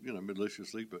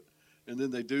 maliciously. And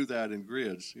then they do that in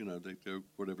grids. They do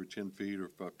whatever 10 feet or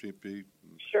 15 feet.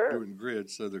 Sure. Do it in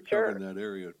grids, so they're covering that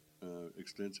area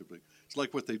extensively. It's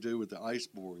like what they do with the ice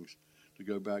borings to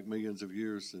go back millions of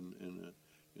years in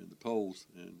the poles,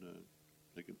 and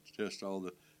they can test all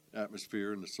the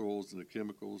atmosphere and the soils and the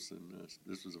chemicals. And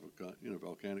this was a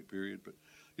volcanic period, but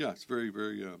yeah, it's very,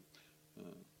 very,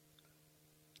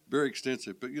 very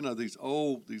extensive. But these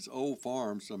old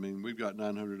farms. I mean, we've got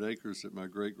 900 acres that my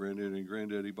great granddaddy and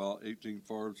granddaddy bought 18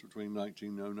 farms between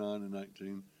 1909 and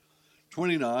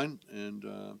 1929, and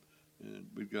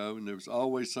we'd go, and there was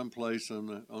always some place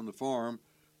on the farm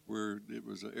where it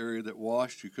was an area that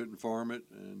washed. You couldn't farm it,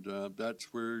 and that's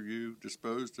where you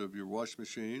disposed of your wash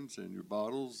machines and your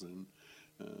bottles and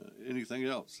anything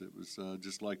else. It was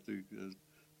just like the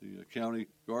county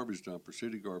garbage dump or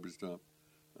city garbage dump.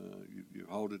 You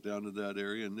hauled it down to that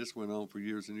area, and this went on for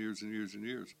years and years and years and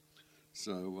years.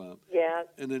 So yeah,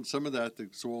 and then some of that, the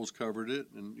soils covered it,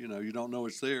 and you don't know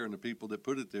it's there, and the people that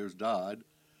put it there's died.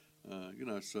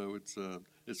 So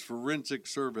it's forensic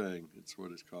surveying. It's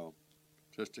what it's called,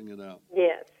 testing it out.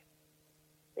 Yes.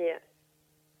 Okay.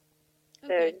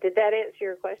 So did that answer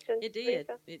your question? It did.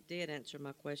 Lisa? It did answer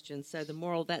my question. So the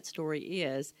moral of that story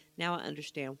is now I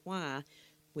understand why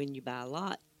when you buy a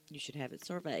lot, you should have it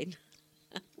surveyed.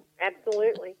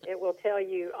 Absolutely. It will tell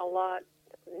you a lot,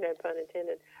 no pun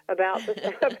intended, about the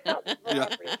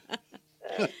property.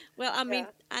 Well, I mean,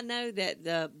 I know that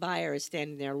the buyer is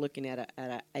standing there looking at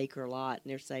an acre lot,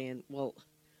 and they're saying, well,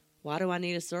 why do I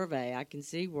need a survey? I can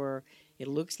see where it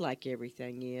looks like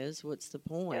everything is. What's the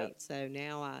point? Yeah. So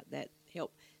now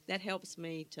that helps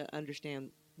me to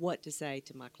understand what to say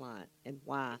to my client and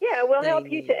why. Yeah, it will help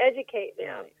you need to educate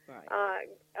them right.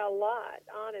 A lot,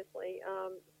 honestly.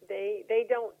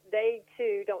 They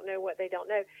too don't know what they don't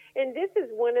know. And this is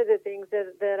one of the things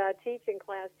that I teach in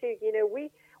class too.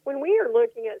 When we are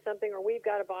looking at something, or we've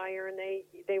got a buyer and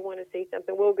they want to see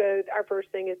something, our first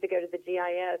thing is to go to the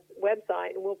GIS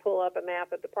website, and we'll pull up a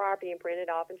map of the property and print it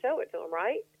off and show it to them,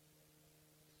 right?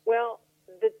 Well,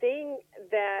 the thing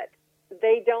that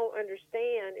they don't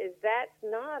understand is that's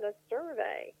not a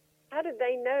survey. How do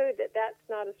they know that that's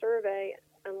not a survey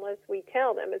unless we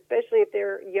tell them, especially if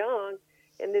they're young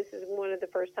and this is one of the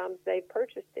first times they've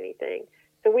purchased anything?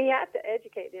 So we have to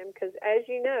educate them because, as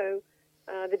you know,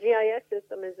 the GIS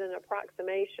system is an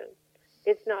approximation.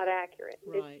 it's not accurate.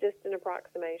 Right. It's just an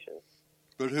approximation.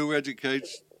 But who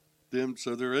educates them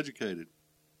so they're educated?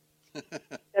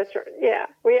 That's right. Yeah,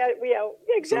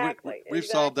 exactly. So we've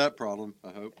solved that problem,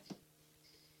 I hope.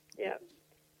 Yeah.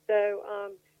 So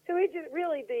it just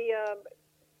really the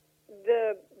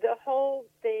whole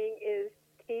thing is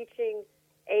teaching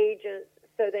agents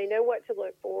so they know what to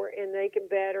look for and they can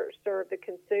better serve the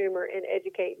consumer and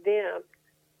educate them.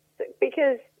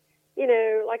 Because,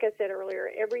 like I said earlier,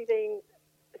 everything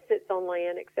sits on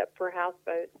land except for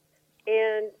houseboats.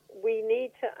 And we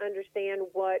need to understand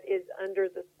what is under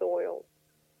the soil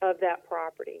of that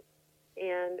property.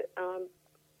 And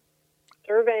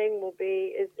surveying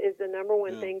is the number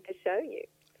one thing to show you,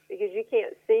 because you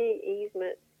can't see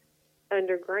easement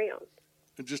underground.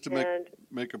 And just to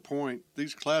make a point,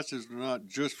 these classes are not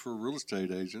just for real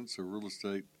estate agents or real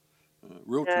estate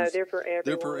realtors. No, they're for everyone.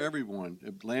 They're for everyone.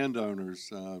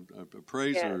 Landowners,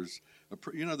 appraisers.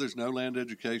 There's no land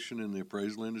education in the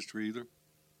appraisal industry either.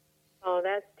 Oh,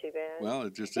 that's too bad. Well,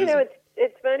 it just isn't.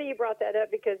 It's funny you brought that up,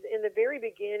 because in the very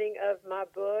beginning of my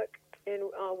book, in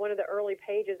one of the early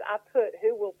pages, I put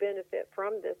who will benefit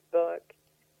from this book.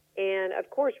 And, of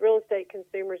course, real estate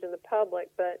consumers and the public,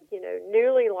 but,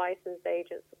 newly licensed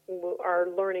agents are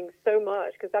learning so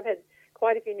much, because I've had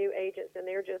quite a few new agents, and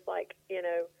they're just like,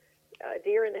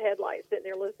 deer in the headlights, sitting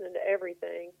there listening to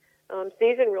everything.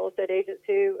 Seasoned real estate agents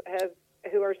who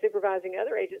are supervising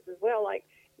other agents as well, like,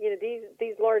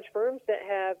 these large firms that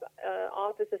have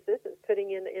office assistants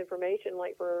putting in the information,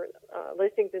 like for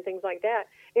listings and things like that.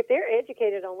 If they're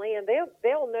educated on land,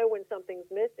 they'll know when something's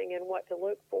missing and what to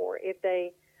look for if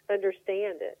they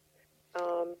understand it.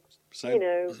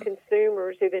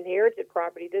 Consumers who've inherited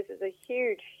property, this is a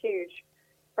huge, huge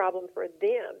problem for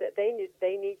them, that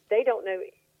they don't know.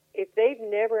 If they've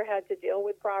never had to deal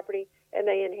with property and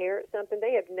they inherit something,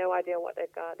 they have no idea what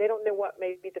they've got. They don't know what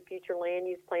maybe the future land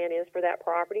use plan is for that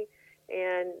property.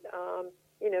 And,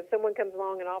 if someone comes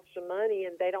along and offers them money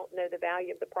and they don't know the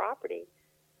value of the property,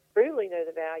 truly know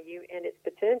the value and its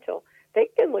potential, they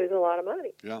can lose a lot of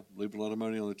money. Yeah, leave a lot of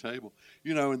money on the table.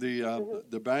 And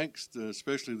the banks,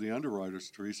 especially the underwriters,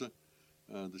 Teresa,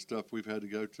 the stuff we've had to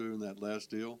go through in that last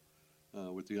deal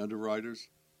with the underwriters,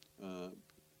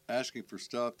 asking for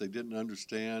stuff they didn't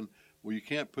understand. Well, you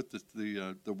can't put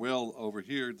the well over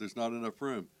here. There's not enough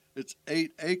room. It's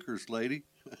 8 acres, lady,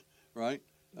 right?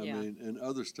 I mean, and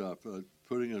other stuff.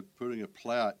 Putting a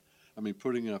plat.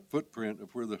 Putting a footprint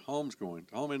of where the home's going.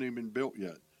 The home ain't even been built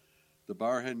yet. The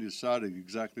buyer hadn't decided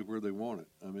exactly where they want it.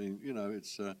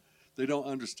 It's they don't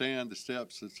understand the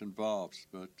steps that's involved.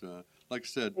 But like I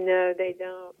said, no, they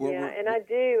don't. And I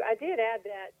did add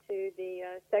that to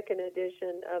the second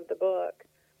edition of the book.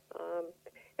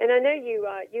 And I know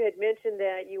you had mentioned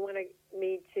that you wanted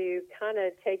me to kind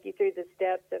of take you through the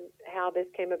steps of how this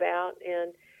came about,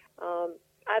 and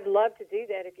I'd love to do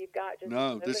that if you've got just.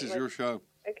 No, this is your show.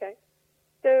 Okay.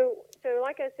 So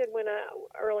like I said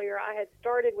earlier, I had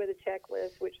started with a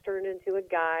checklist, which turned into a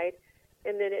guide,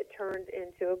 and then it turned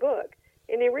into a book.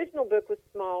 And the original book was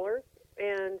smaller,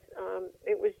 and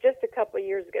it was just a couple of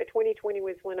years ago. 2020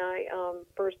 was when I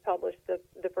first published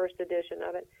the first edition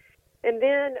of it. And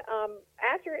then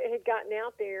after it had gotten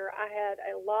out there, I had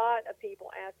a lot of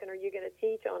people asking, are you going to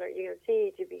teach on it? Are you going to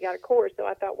teach if you got a course? So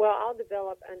I thought, well, I'll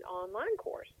develop an online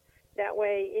course. That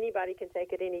way anybody can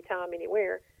take it anytime,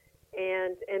 anywhere.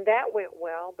 And that went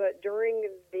well. But during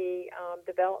the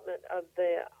development of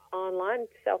the online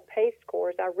self-paced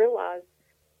course, I realized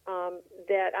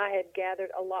that I had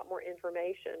gathered a lot more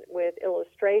information with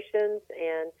illustrations,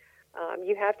 and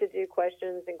you have to do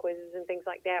questions and quizzes and things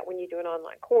like that when you do an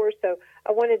online course. So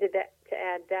I wanted to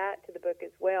add that to the book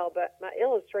as well, but my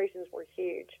illustrations were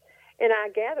huge. And I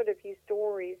gathered a few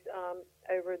stories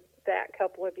over that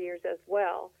couple of years as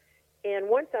well. And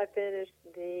once I finished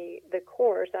the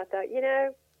course, I thought,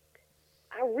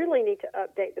 I really need to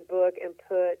update the book and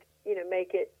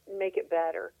make it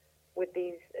better with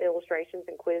these illustrations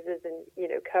and quizzes and,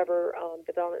 cover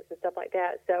developments and stuff like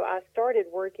that. So I started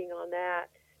working on that.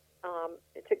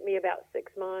 It took me about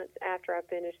 6 months after I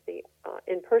finished the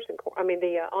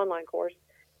the online course,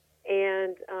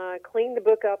 and cleaned the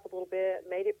book up a little bit,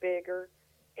 made it bigger,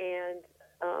 and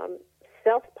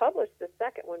self-published the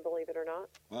second one, believe it or not.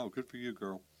 Wow, good for you,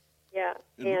 girl. Yeah,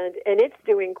 and it's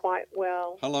doing quite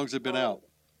well. How long has it been out?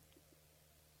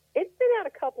 It's been out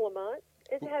a couple of months.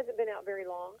 It hasn't been out very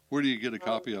long. Where do you get a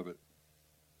copy of it?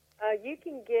 You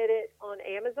can get it on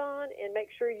Amazon, and make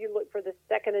sure you look for the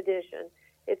second edition.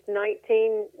 It's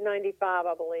 $19.95,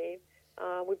 I believe.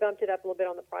 We bumped it up a little bit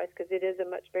on the price because it is a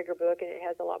much bigger book and it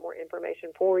has a lot more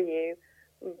information for you.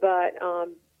 But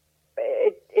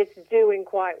it's doing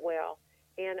quite well.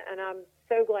 and I'm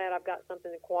so glad I've got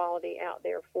something of quality out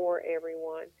there for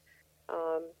everyone.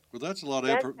 Well, that's a lot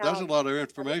of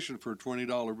information for a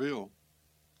 $20 bill.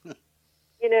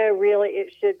 Really,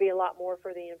 it should be a lot more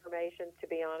for the information, to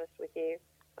be honest with you.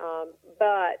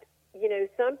 But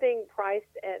something priced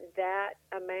at that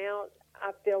amount,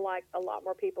 I feel like a lot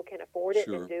more people can afford it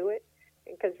and do it,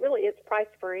 because really it's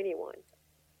priced for anyone,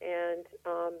 and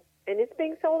it's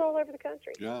being sold all over the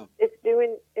country. Yeah, it's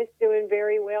doing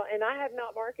very well, and I have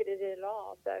not marketed it at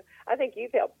all. So I think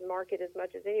you've helped market as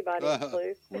much as anybody,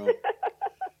 Lou. Well,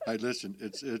 hey, listen,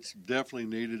 it's definitely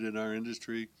needed in our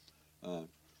industry.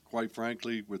 Quite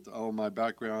frankly, with all my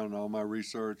background, and all my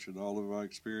research, and all of my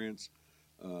experience,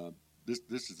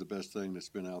 this is the best thing that's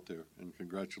been out there. And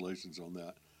congratulations on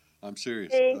that. I'm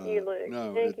serious. Thank you, Luke.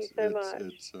 No, Thank you so much.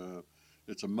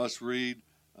 It's a must read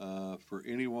for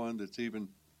anyone that's even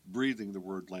breathing the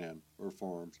word land or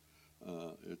farms.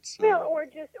 Or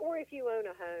if you own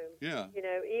a home. Yeah.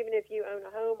 Even if you own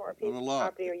a home or a piece of lot.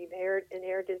 property, or you've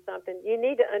inherited something, you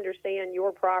need to understand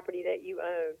your property that you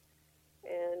own.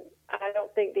 And I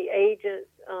don't think the agents,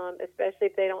 especially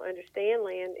if they don't understand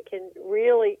land, can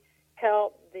really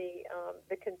help the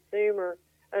consumer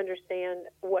understand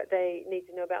what they need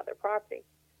to know about their property.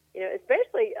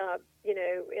 Especially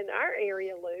in our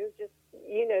area, Lou. Just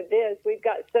this, we've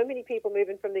got so many people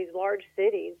moving from these large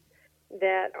cities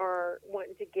that are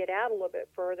wanting to get out a little bit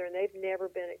further, and they've never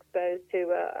been exposed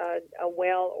to a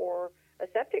well or a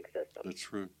septic system. That's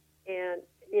true. And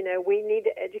we need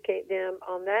to educate them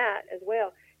on that as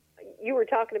well. You were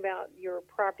talking about your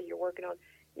property you're working on.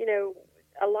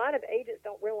 A lot of agents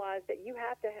don't realize that you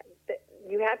have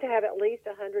to have at least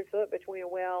 100 foot between a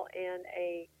well and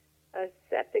a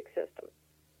septic system.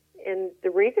 And the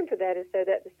reason for that is so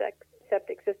that the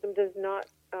septic system does not,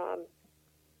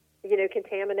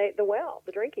 contaminate the well,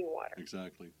 the drinking water.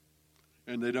 Exactly.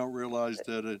 And they don't realize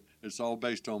that it's all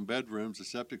based on bedrooms, the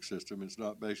septic system. It's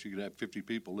not based, you could have 50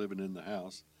 people living in the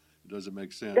house. It doesn't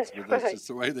make sense, that's just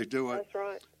the way they do it. That's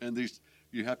right. And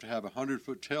you have to have a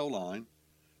 100-foot tail line,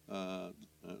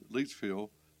 leach field,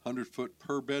 100 foot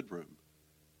per bedroom.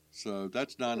 So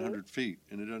that's 900 feet.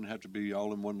 And it doesn't have to be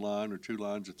all in one line or two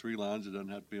lines or three lines. It doesn't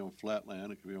have to be on flat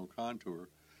land. It can be on contour.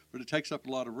 But it takes up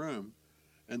a lot of room.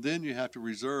 And then you have to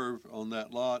reserve on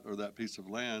that lot or that piece of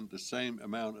land the same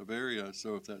amount of area.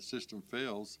 So if that system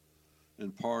fails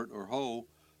in part or whole,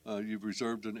 you've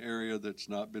reserved an area that's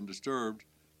not been disturbed.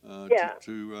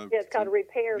 It's called a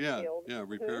repair field. Yeah,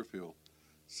 repair field.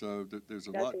 So there's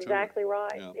a lot to it. That's exactly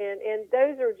right. Yeah. And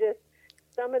those are just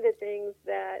some of the things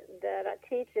that I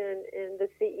teach in the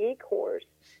CE course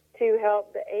to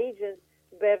help the agents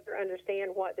better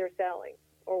understand what they're selling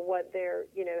or what they're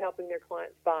helping their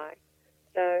clients buy.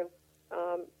 So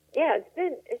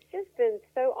it's just been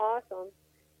so awesome.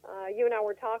 You and I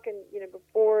were talking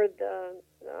before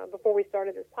we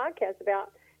started this podcast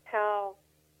about how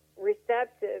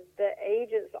receptive the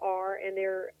agents are, and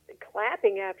they're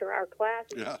clapping after our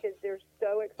classes because they're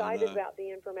so excited about the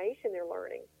information they're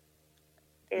learning.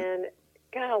 And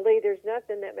golly, there's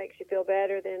nothing that makes you feel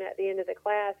better than at the end of the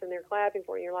class and they're clapping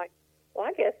for you. You're like, well,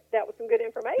 I guess that was some good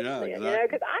information. Yeah, exactly.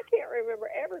 Because I can't remember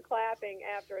ever clapping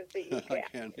after a CE class.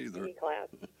 I can't either. CE class.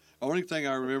 Only thing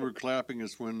I remember clapping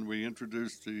is when we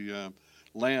introduced the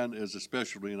land as a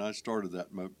specialty, and I started that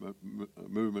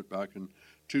movement back in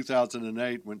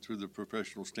 2008, went through the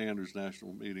Professional Standards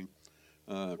National Meeting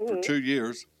for 2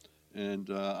 years, and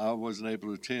I wasn't able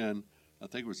to attend. I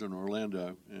think it was in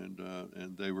Orlando,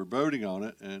 and they were voting on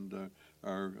it, and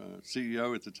our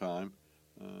CEO at the time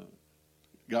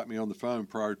got me on the phone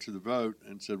prior to the vote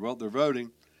and said, well, they're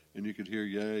voting, and you could hear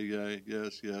yay, yay,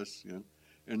 yes, yes,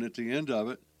 and at the end of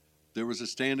it, there was a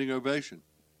standing ovation.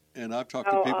 And I've talked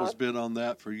to people who's been on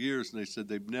that for years, and they said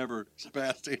they've never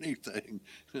passed anything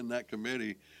in that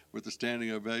committee with a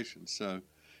standing ovation. So,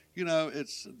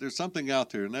 there's something out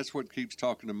there, and that's what keeps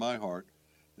talking to my heart.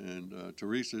 And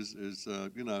Teresa's is,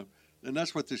 and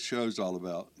that's what this show's all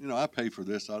about. I pay for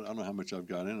this. I don't know how much I've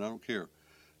got in. I don't care.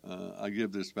 I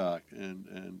give this back,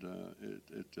 and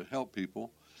it to help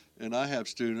people. And I have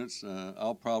students.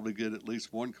 I'll probably get at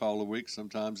least one call a week,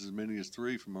 sometimes as many as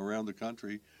 3 from around the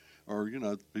country, or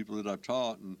people that I've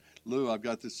taught. And Lou, I've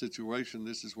got this situation.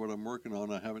 This is what I'm working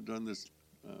on. I haven't done this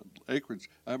acreage.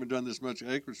 I haven't done this much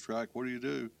acreage track. What do you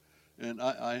do? And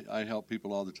I help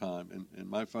people all the time, and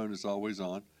my phone is always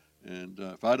on. And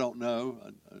if I don't know,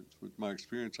 with my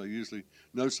experience, I usually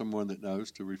know someone that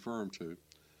knows to refer them to.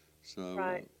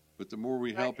 So, but the more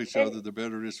we help each other, the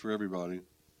better it is for everybody.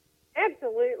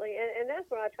 Absolutely, and that's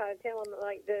what I try to tell them.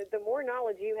 Like the more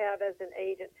knowledge you have as an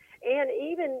agent, and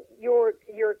even your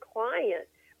client,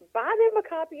 buy them a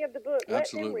copy of the book. Absolutely. Let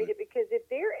them read it, because if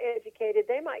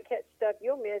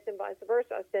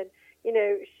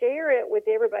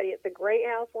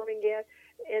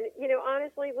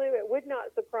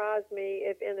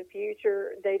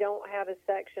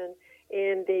section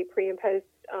in the pre and post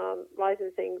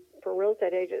licensing for real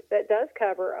estate agents that does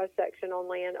cover a section on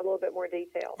land, a little bit more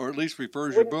detail. Or at least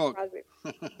refers your book.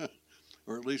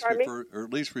 Or at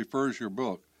least refers your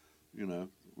book,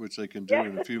 which they can do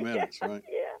in a few minutes, right?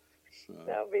 Yeah. So,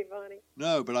 that would be funny.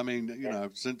 No, but I mean,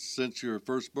 since your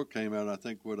first book came out, I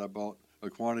think I bought a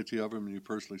quantity of them, and you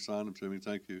personally signed them to me.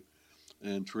 Thank you.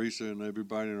 And Teresa and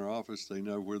everybody in our office, they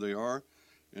know where they are.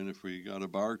 And if we got a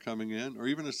buyer coming in, or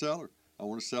even a seller, I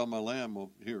want to sell my land,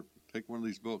 well, here, take one of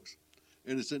these books.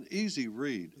 And it's an easy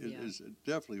read. It is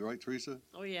definitely, right, Teresa?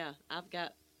 Oh, yeah. I've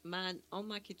got mine on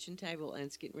my kitchen table, and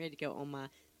it's getting ready to go on my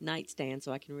nightstand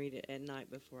so I can read it at night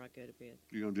before I go to bed.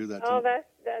 You're going to do that, too? Oh, that's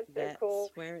so cool.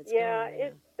 That's where it's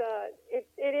going.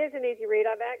 It is an easy read.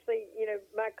 I've actually,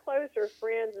 my closer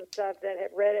friends and stuff that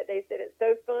have read it, they said it's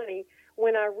so funny.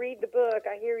 When I read the book,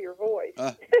 I hear your voice.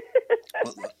 Well,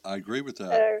 I agree with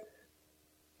that. So,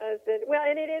 I said, well,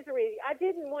 and it is a read. I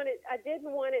didn't want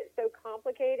it so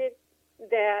complicated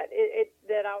that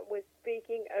that I was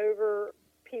speaking over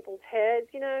people's heads,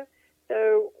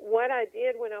 So what I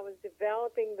did when I was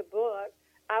developing the book,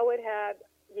 I would have,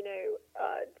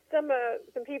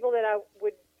 some people that I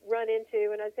would run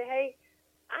into, and I'd say, hey,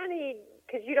 I need,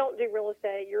 because you don't do real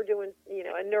estate, you're doing,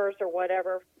 a nurse or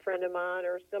whatever, friend of mine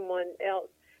or someone else.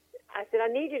 I said, I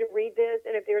need you to read this,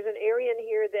 and if there's an area in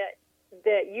here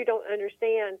that you don't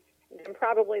understand, then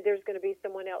probably there's going to be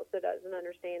someone else that doesn't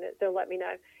understand it, so let me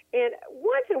know. And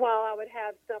once in a while I would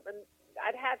have something,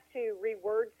 I'd have to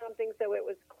reword something so it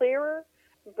was clearer,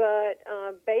 but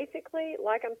basically,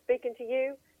 like I'm speaking to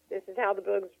you, this is how the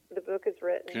book is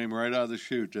written. Came right out of the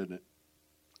chute, didn't it?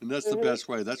 And that's the best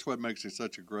way. That's what makes it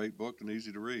such a great book and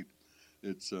easy to read.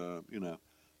 It's,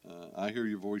 I hear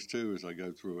your voice, too, as I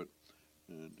go through it.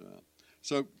 And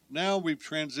so now we've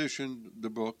transitioned the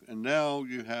book, and now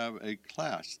you have a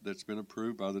class that's been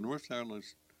approved by the North Carolina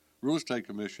Real Estate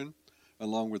Commission,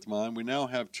 along with mine. We now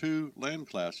have 2 land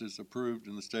classes approved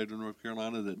in the state of North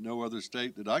Carolina that no other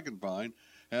state that I can find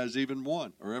has even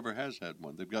one or ever has had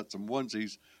one. They've got some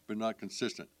onesies, but not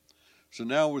consistent. So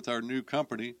now with our new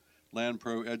company, Land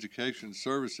Pro Education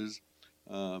Services,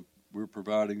 we're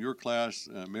providing your class.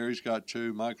 Mary's got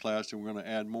 2, my class, and we're going to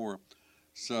add more.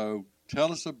 So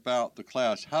tell us about the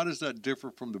class. How does that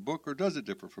differ from the book, or does it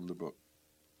differ from the book?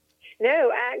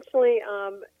 No, actually,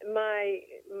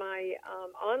 my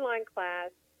online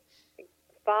class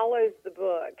follows the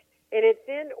book, and it's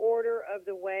in order of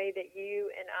the way that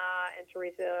you and I and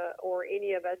Teresa or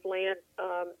any of us land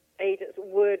agents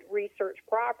would research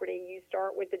property. You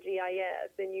start with the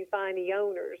GIS, then you find the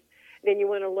owners, then you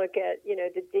want to look at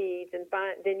the deeds, and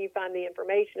then you find the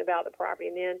information about the property,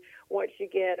 and then once you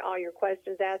get all your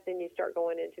questions asked, then you start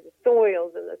going into the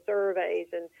soils and the surveys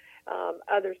and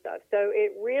other stuff. So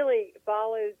it really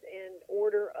follows in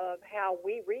order of how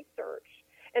we research,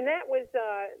 and that was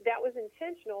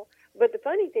intentional. But the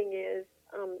funny thing is,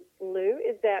 Lou,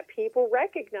 is that people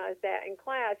recognize that in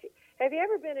class. Have you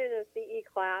ever been in a CE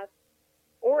class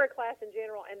or a class in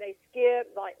general, and they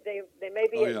skip, like they may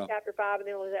be at chapter 5, and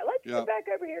then they'll say, let's go back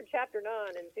over here to chapter 9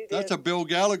 and do this. That's a Bill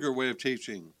Gallagher way of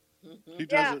teaching. He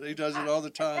does it all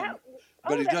the time,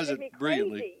 but he does it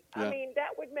brilliantly. Yeah. I mean,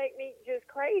 that would make me just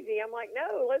crazy. I'm like,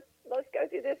 no, let's go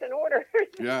through this in order.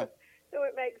 Yeah. So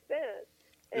it makes sense.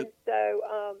 And so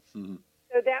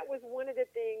that was one of the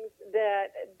things that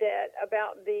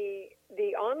about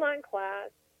the online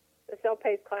class, the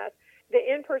self-paced class, the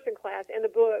in-person class, and the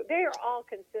book, they are all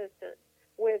consistent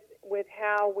with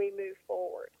how we move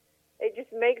forward. It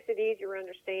just makes it easier to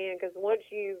understand, because once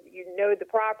you know the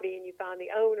property and you find the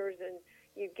owners and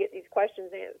you get these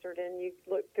questions answered and you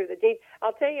look through the deeds.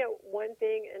 I'll tell you one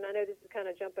thing, and I know this is kind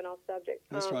of jumping off subject.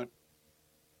 That's fine.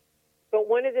 But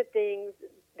one of the things,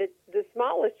 the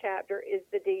smallest chapter is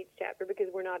the deeds chapter, because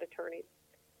we're not attorneys.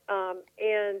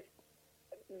 And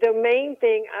the main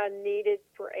thing I needed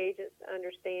for agents to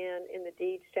understand in the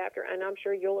deeds chapter, and I'm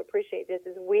sure you'll appreciate this,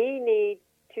 is we need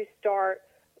to start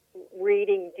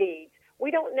reading deeds. We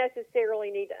don't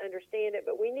necessarily need to understand it,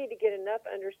 but we need to get enough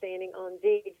understanding on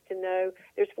deeds to know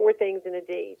there's 4 things in a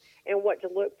deed and what to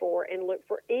look for, and look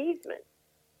for easements,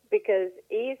 because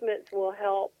easements will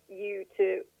help you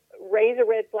to raise a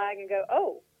red flag and go,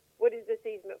 oh, what is this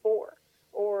easement for?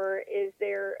 Or is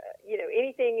there,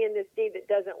 anything in this deed that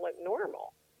doesn't look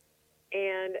normal?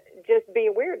 And just be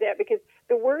aware of that, because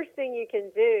the worst thing you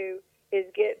can do is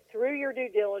get through your due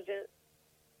diligence.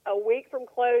 A week from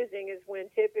closing is when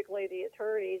typically the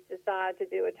attorneys decide to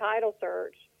do a title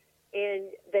search, and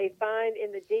they find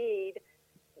in the deed,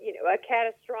 a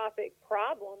catastrophic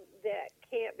problem that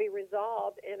can't be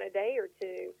resolved in a day or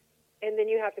two, and then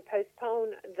you have to postpone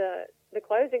the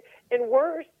closing. And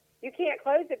worse, you can't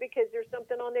close it because there's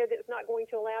something on there that's not going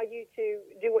to allow you to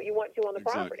do what you want to on the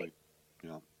property.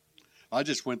 Yeah. I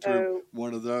just went through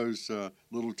one of those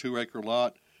little 2-acre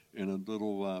lot in a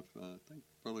little, I think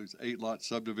probably it was 8-lot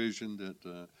subdivision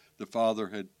that the father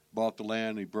had bought the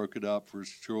land. He broke it up for his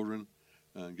children,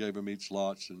 gave them each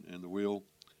lots and the will.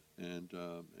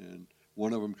 And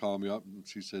one of them called me up and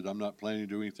she said, I'm not planning to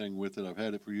do anything with it. I've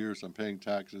had it for years. I'm paying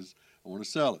taxes. I want to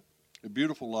sell it. A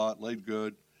beautiful lot, laid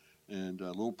good, and a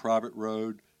little private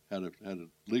road, had a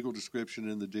legal description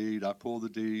in the deed. I pulled the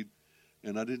deed,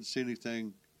 and I didn't see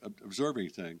anything, observe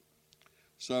anything.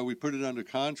 So we put it under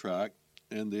contract,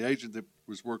 and the agent that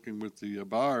was working with the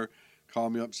buyer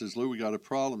called me up and says, Lou, we got a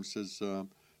problem. Says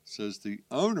the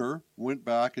owner went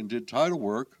back and did title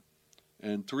work,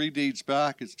 and 3 deeds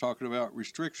back, it's talking about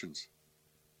restrictions.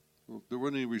 Well, there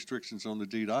weren't any restrictions on the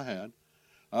deed I had.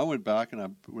 I went back and I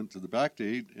went to the back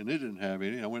deed, and it didn't have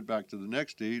any. I went back to the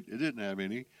next deed, it didn't have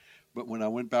any. But when I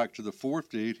went back to the 4th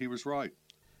deed, he was right.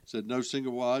 Said no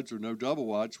single wides or no double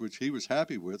wides, which he was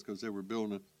happy with because they were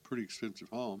building a pretty expensive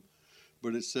home.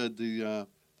 But it said the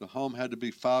home had to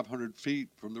be 500 feet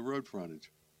from the road frontage,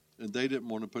 and they didn't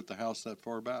want to put the house that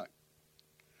far back.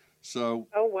 So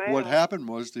what happened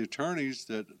was the attorneys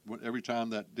that every time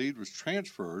that deed was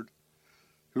transferred,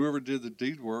 whoever did the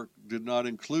deed work did not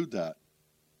include that.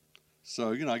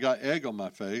 So, I got egg on my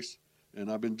face,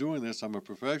 and I've been doing this. I'm a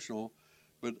professional,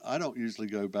 but I don't usually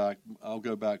go back. I'll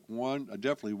go back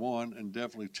definitely 1 and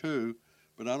definitely 2,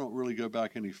 but I don't really go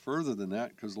back any further than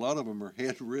that because a lot of them are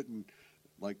handwritten,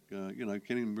 like, can't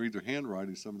even read their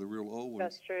handwriting, some of the real old ones.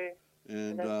 That's true.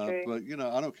 And, That's true. But,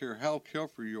 I don't care how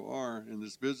careful you are in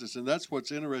this business, and that's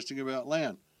what's interesting about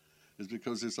land, is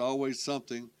because it's always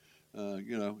something,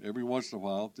 every once in a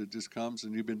while that just comes,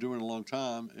 and you've been doing it a long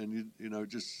time, and,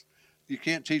 you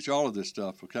can't teach all of this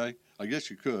stuff, okay? I guess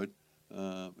you could,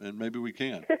 and maybe we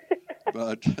can.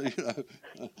 But,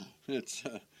 it's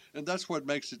and that's what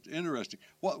makes it interesting.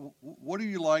 What do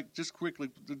you like, just quickly,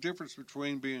 the difference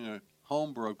between being a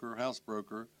home broker, house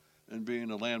broker, and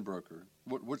being a land broker?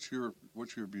 What's your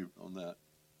view on that?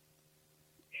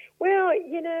 Well,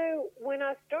 when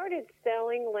I started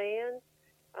selling land,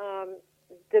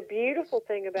 the beautiful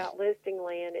thing about listing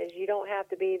land is you don't have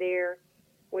to be there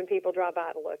when people drive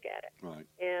by to look at it. Right.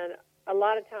 And a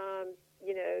lot of times,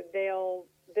 they'll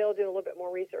do a little bit more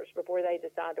research before they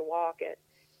decide to walk it.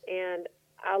 And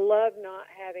I love not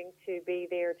having to be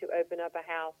there to open up a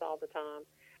house all the time.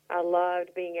 I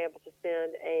loved being able to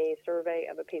send a survey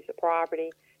of a piece of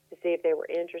property to see if they were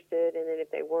interested, and then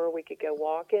if they were, we could go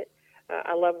walk it.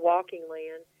 I love walking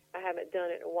land. I haven't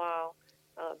done it in a while,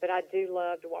 but I do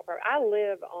love to walk property. I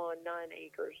live on 9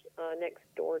 acres next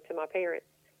door to my parents,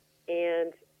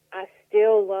 and I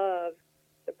still love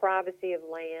the privacy of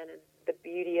land and the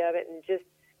beauty of it, and just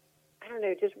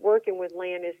working with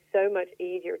land is so much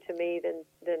easier to me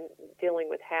than dealing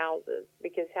with houses,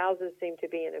 because houses seem to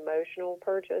be an emotional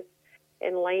purchase,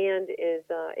 and land is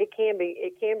it can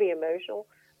be emotional,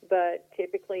 but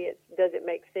typically does it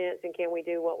make sense, and can we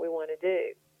do what we want to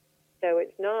do? So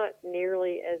it's not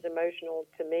nearly as emotional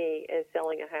to me as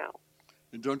selling a house.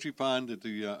 And don't you find that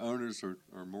the owners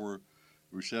are more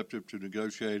receptive to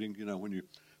negotiating?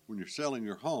 When you're selling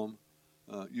your home,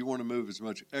 you want to move as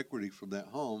much equity from that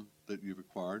home that you've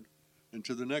acquired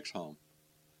into the next home.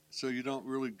 So you don't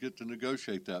really get to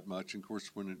negotiate that much. And of course,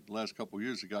 when in the last couple of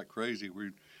years it got crazy,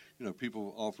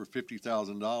 people offer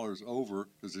 $50,000 over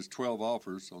because there's 12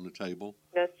 offers on the table.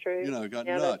 That's true. It got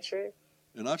nuts. That's true.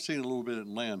 And I've seen a little bit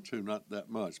in land too, not that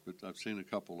much, but I've seen a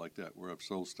couple like that where I've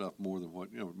sold stuff more than what,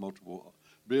 multiple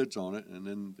bids on it, and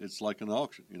then it's like an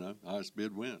auction, highest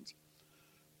bid wins.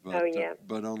 But,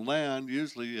 but on land,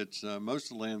 usually it's most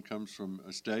of the land comes from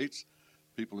estates.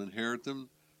 People inherit them.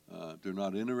 They're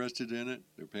not interested in it.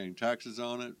 They're paying taxes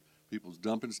on it. People's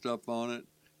dumping stuff on it.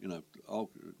 All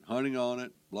hunting on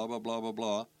it. Blah blah blah blah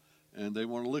blah, and they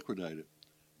want to liquidate it.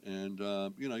 And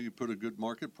you put a good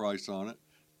market price on it.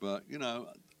 But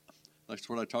that's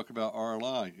what I talk about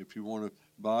RLI. If you want to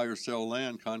buy or sell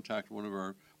land, contact one of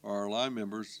our RLI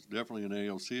members. Definitely an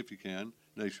ALC if you can,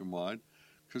 nationwide.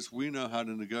 Because we know how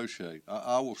to negotiate.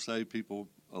 I will save people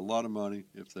a lot of money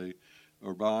if they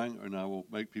are buying, and I will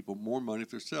make people more money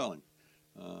if they're selling.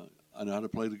 I know how to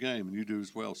play the game, and you do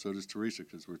as well. So does Teresa,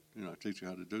 because we're teaching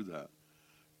how to do that.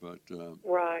 But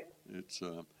right, it's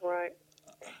right.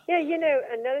 Yeah,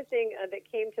 another thing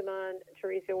that came to mind,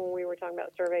 Teresa, when we were talking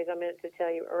about surveys, I meant to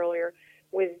tell you earlier,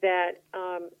 was that,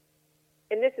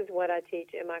 and this is what I teach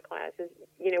in my classes.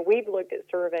 We've looked at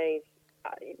surveys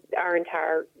our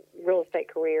entire real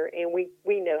estate career, and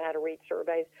we know how to read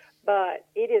surveys, but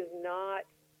it is not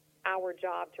our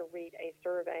job to read a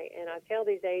survey. And I tell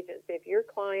these agents, if your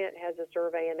client has a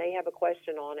survey and they have a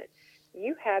question on it,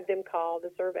 you have them call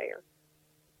the surveyor.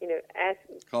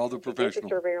 Call the professional. Get the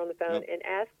surveyor on the phone and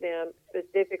ask them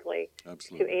specifically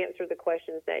to answer the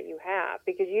questions that you have,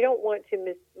 because you don't want to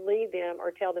mislead them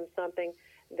or tell them something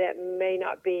that may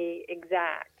not be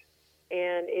exact.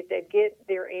 And if they get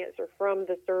their answer from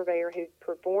the surveyor who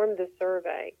performed the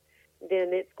survey,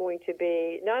 then it's going to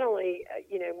be not only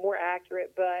more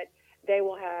accurate, but they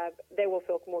will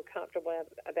feel more comfortable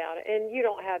about it, and you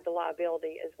don't have the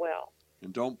liability as well.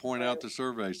 And don't point out the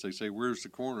surveys. They say, "Where's the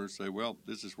corner?" Say, "Well,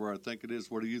 this is where I think it is.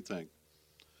 What do you think?"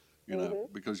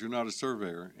 Because you're not a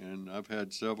surveyor. And I've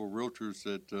had several realtors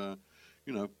that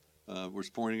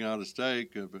was pointing out a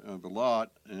stake of a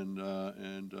lot, and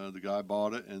the guy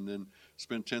bought it and then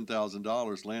spent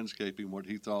 $10,000 landscaping what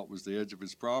he thought was the edge of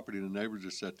his property, and the neighbor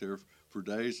just sat there for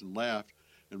days and laughed.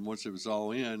 And once it was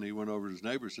all in, he went over to his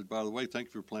neighbor and said, "By the way, thank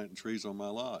you for planting trees on my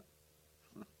lot."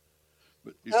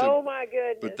 But he said, "Oh my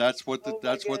goodness!" But that's what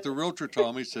the realtor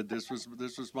told me. He said, "This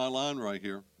was my line right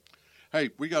here." Hey,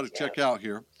 we got to check out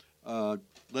here.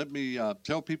 Let me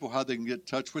tell people how they can get in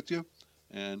touch with you,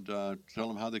 and tell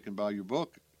them how they can buy your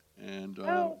book. And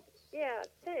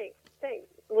thanks,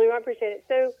 Lou. I appreciate it.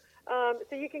 So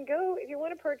you can go, if you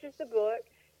want to purchase the book,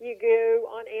 you go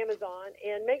on Amazon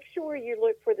and make sure you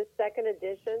look for the second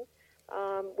edition,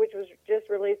 which was just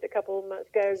released a couple of months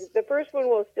ago. The first one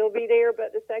will still be there,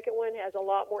 but the second one has a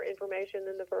lot more information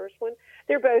than the first one.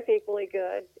 They're both equally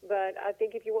good, but I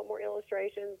think if you want more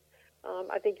illustrations,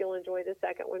 I think you'll enjoy the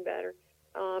second one better.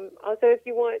 Also, if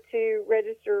you want to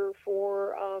register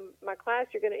for my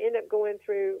class, you're going to end up going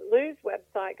through Lou's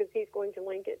website, because he's going to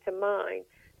link it to mine,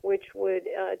 which would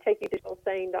take you to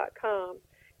Sain.com.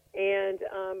 And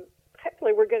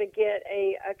hopefully we're going to get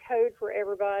a code for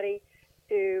everybody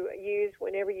to use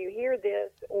whenever you hear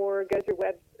this or go through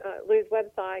Lou's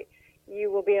website.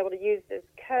 You will be able to use this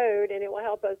code, and it will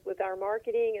help us with our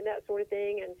marketing and that sort of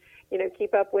thing, and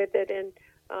keep up with it. And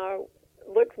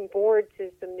looking forward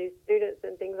to some new students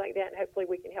and things like that, and hopefully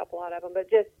we can help a lot of them. But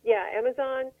just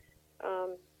Amazon,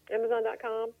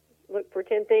 Amazon.com. Look for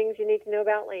 10 things you need to know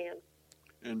about land.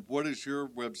 And what is your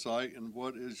website, and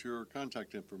what is your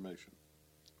contact information?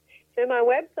 So my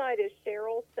website is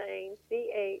Cheryl Sain,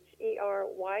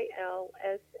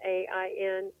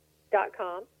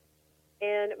 CHERYLSAIN.com.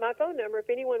 And my phone number, if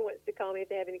anyone wants to call me if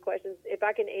they have any questions, if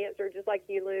I can answer just like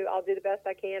you, Lou, I'll do the best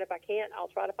I can. If I can't, I'll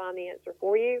try to find the answer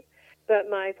for you. But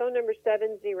my phone number is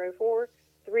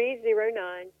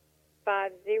 704-309-5067.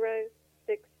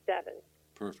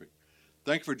 Perfect.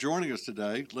 Thank you for joining us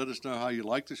today. Let us know how you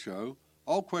like the show.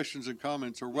 All questions and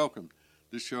comments are welcome.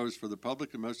 This show is for the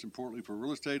public and, most importantly, for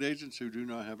real estate agents who do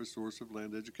not have a source of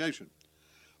land education.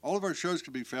 All of our shows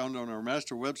can be found on our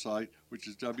master website, which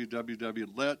is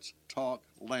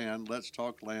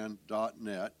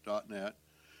www.letstalkland.net.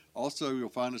 Also, you'll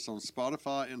find us on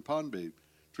Spotify and Podbean.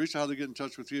 Teresa, how do they get in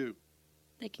touch with you?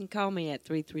 They can call me at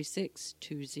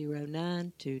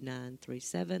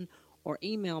 336-209-2937 or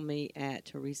email me at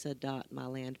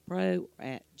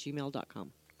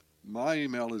teresa.mylandpro@gmail.com. My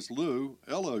email is Lou,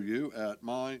 L-O-U, at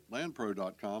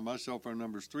mylandpro.com. My cell phone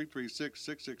number is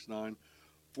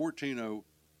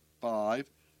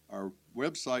 336-669-1405. Our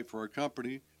website for our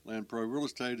company, Land Pro Real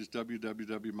Estate, is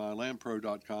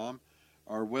www.mylandpro.com.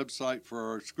 Our website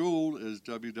for our school is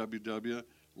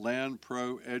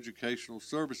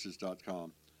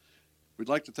www.landproeducationalservices.com. We'd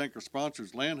like to thank our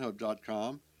sponsors,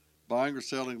 landhub.com. Buying or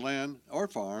selling land or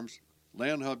farms,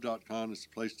 landhub.com is the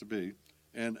place to be.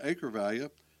 And Acre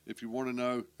Value. If you want to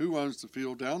know who owns the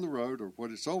field down the road or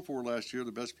what it sold for last year,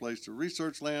 the best place to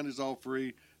research land is all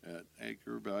free at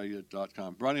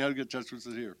acrevalue.com. Bronny, how to get in touch with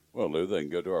us here? Well, Lou, they can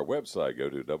go to our website, go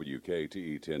to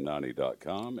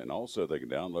WKTE1090.com, and also they can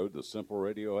download the Simple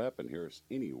Radio app and hear us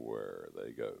anywhere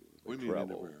they go. What do you mean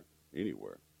anywhere?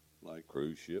 Anywhere. Like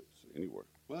cruise ships, anywhere.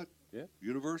 What? Yeah.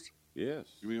 Universe? Yes.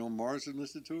 You mean on Mars and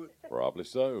listen to it? Probably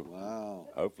so. Wow.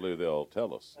 Hopefully they'll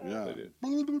tell us. Yeah. They did.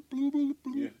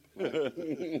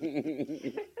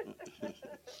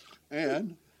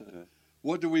 And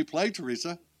what do we play,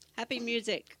 Teresa? Happy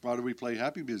music. Why do we play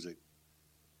happy music?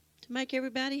 To make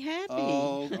everybody happy.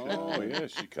 Oh, yeah,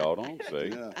 she caught on, see?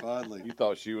 Yeah, finally. You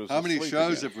thought she was How many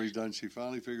shows again. have we done? She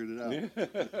finally figured it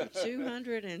out.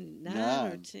 209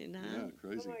 or 209. Yeah,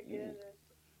 crazy. Oh, my goodness.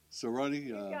 So, Ronnie,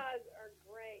 You guys are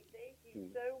great. Thank you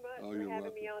so much for you're having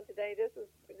welcome. me on today. This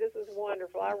is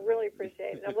wonderful. I really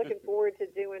appreciate it. And I'm looking forward to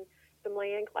doing some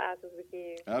land classes with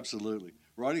you. absolutely.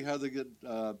 Ronnie, how they get,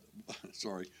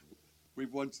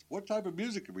 We've won. What type of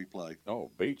music did we play?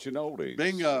 Oh, beach and oldies.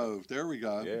 Bingo. There we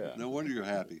go. Yeah. No wonder you're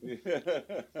happy.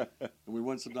 And we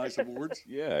won some nice awards.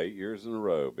 Yeah, 8 years in a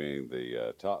row being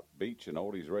the top beach and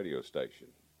oldies radio station.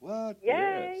 What?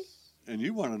 Yay! Yes. And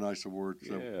you won a nice award.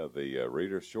 So. Yeah, the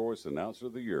Reader's Choice Announcer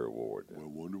of the Year award. Well,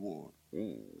 wonderful. Oh,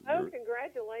 You're-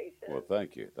 congratulations. Well,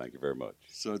 thank you. Thank you very much.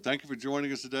 So thank you for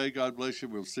joining us today. God bless you.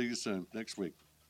 We'll see you soon next week.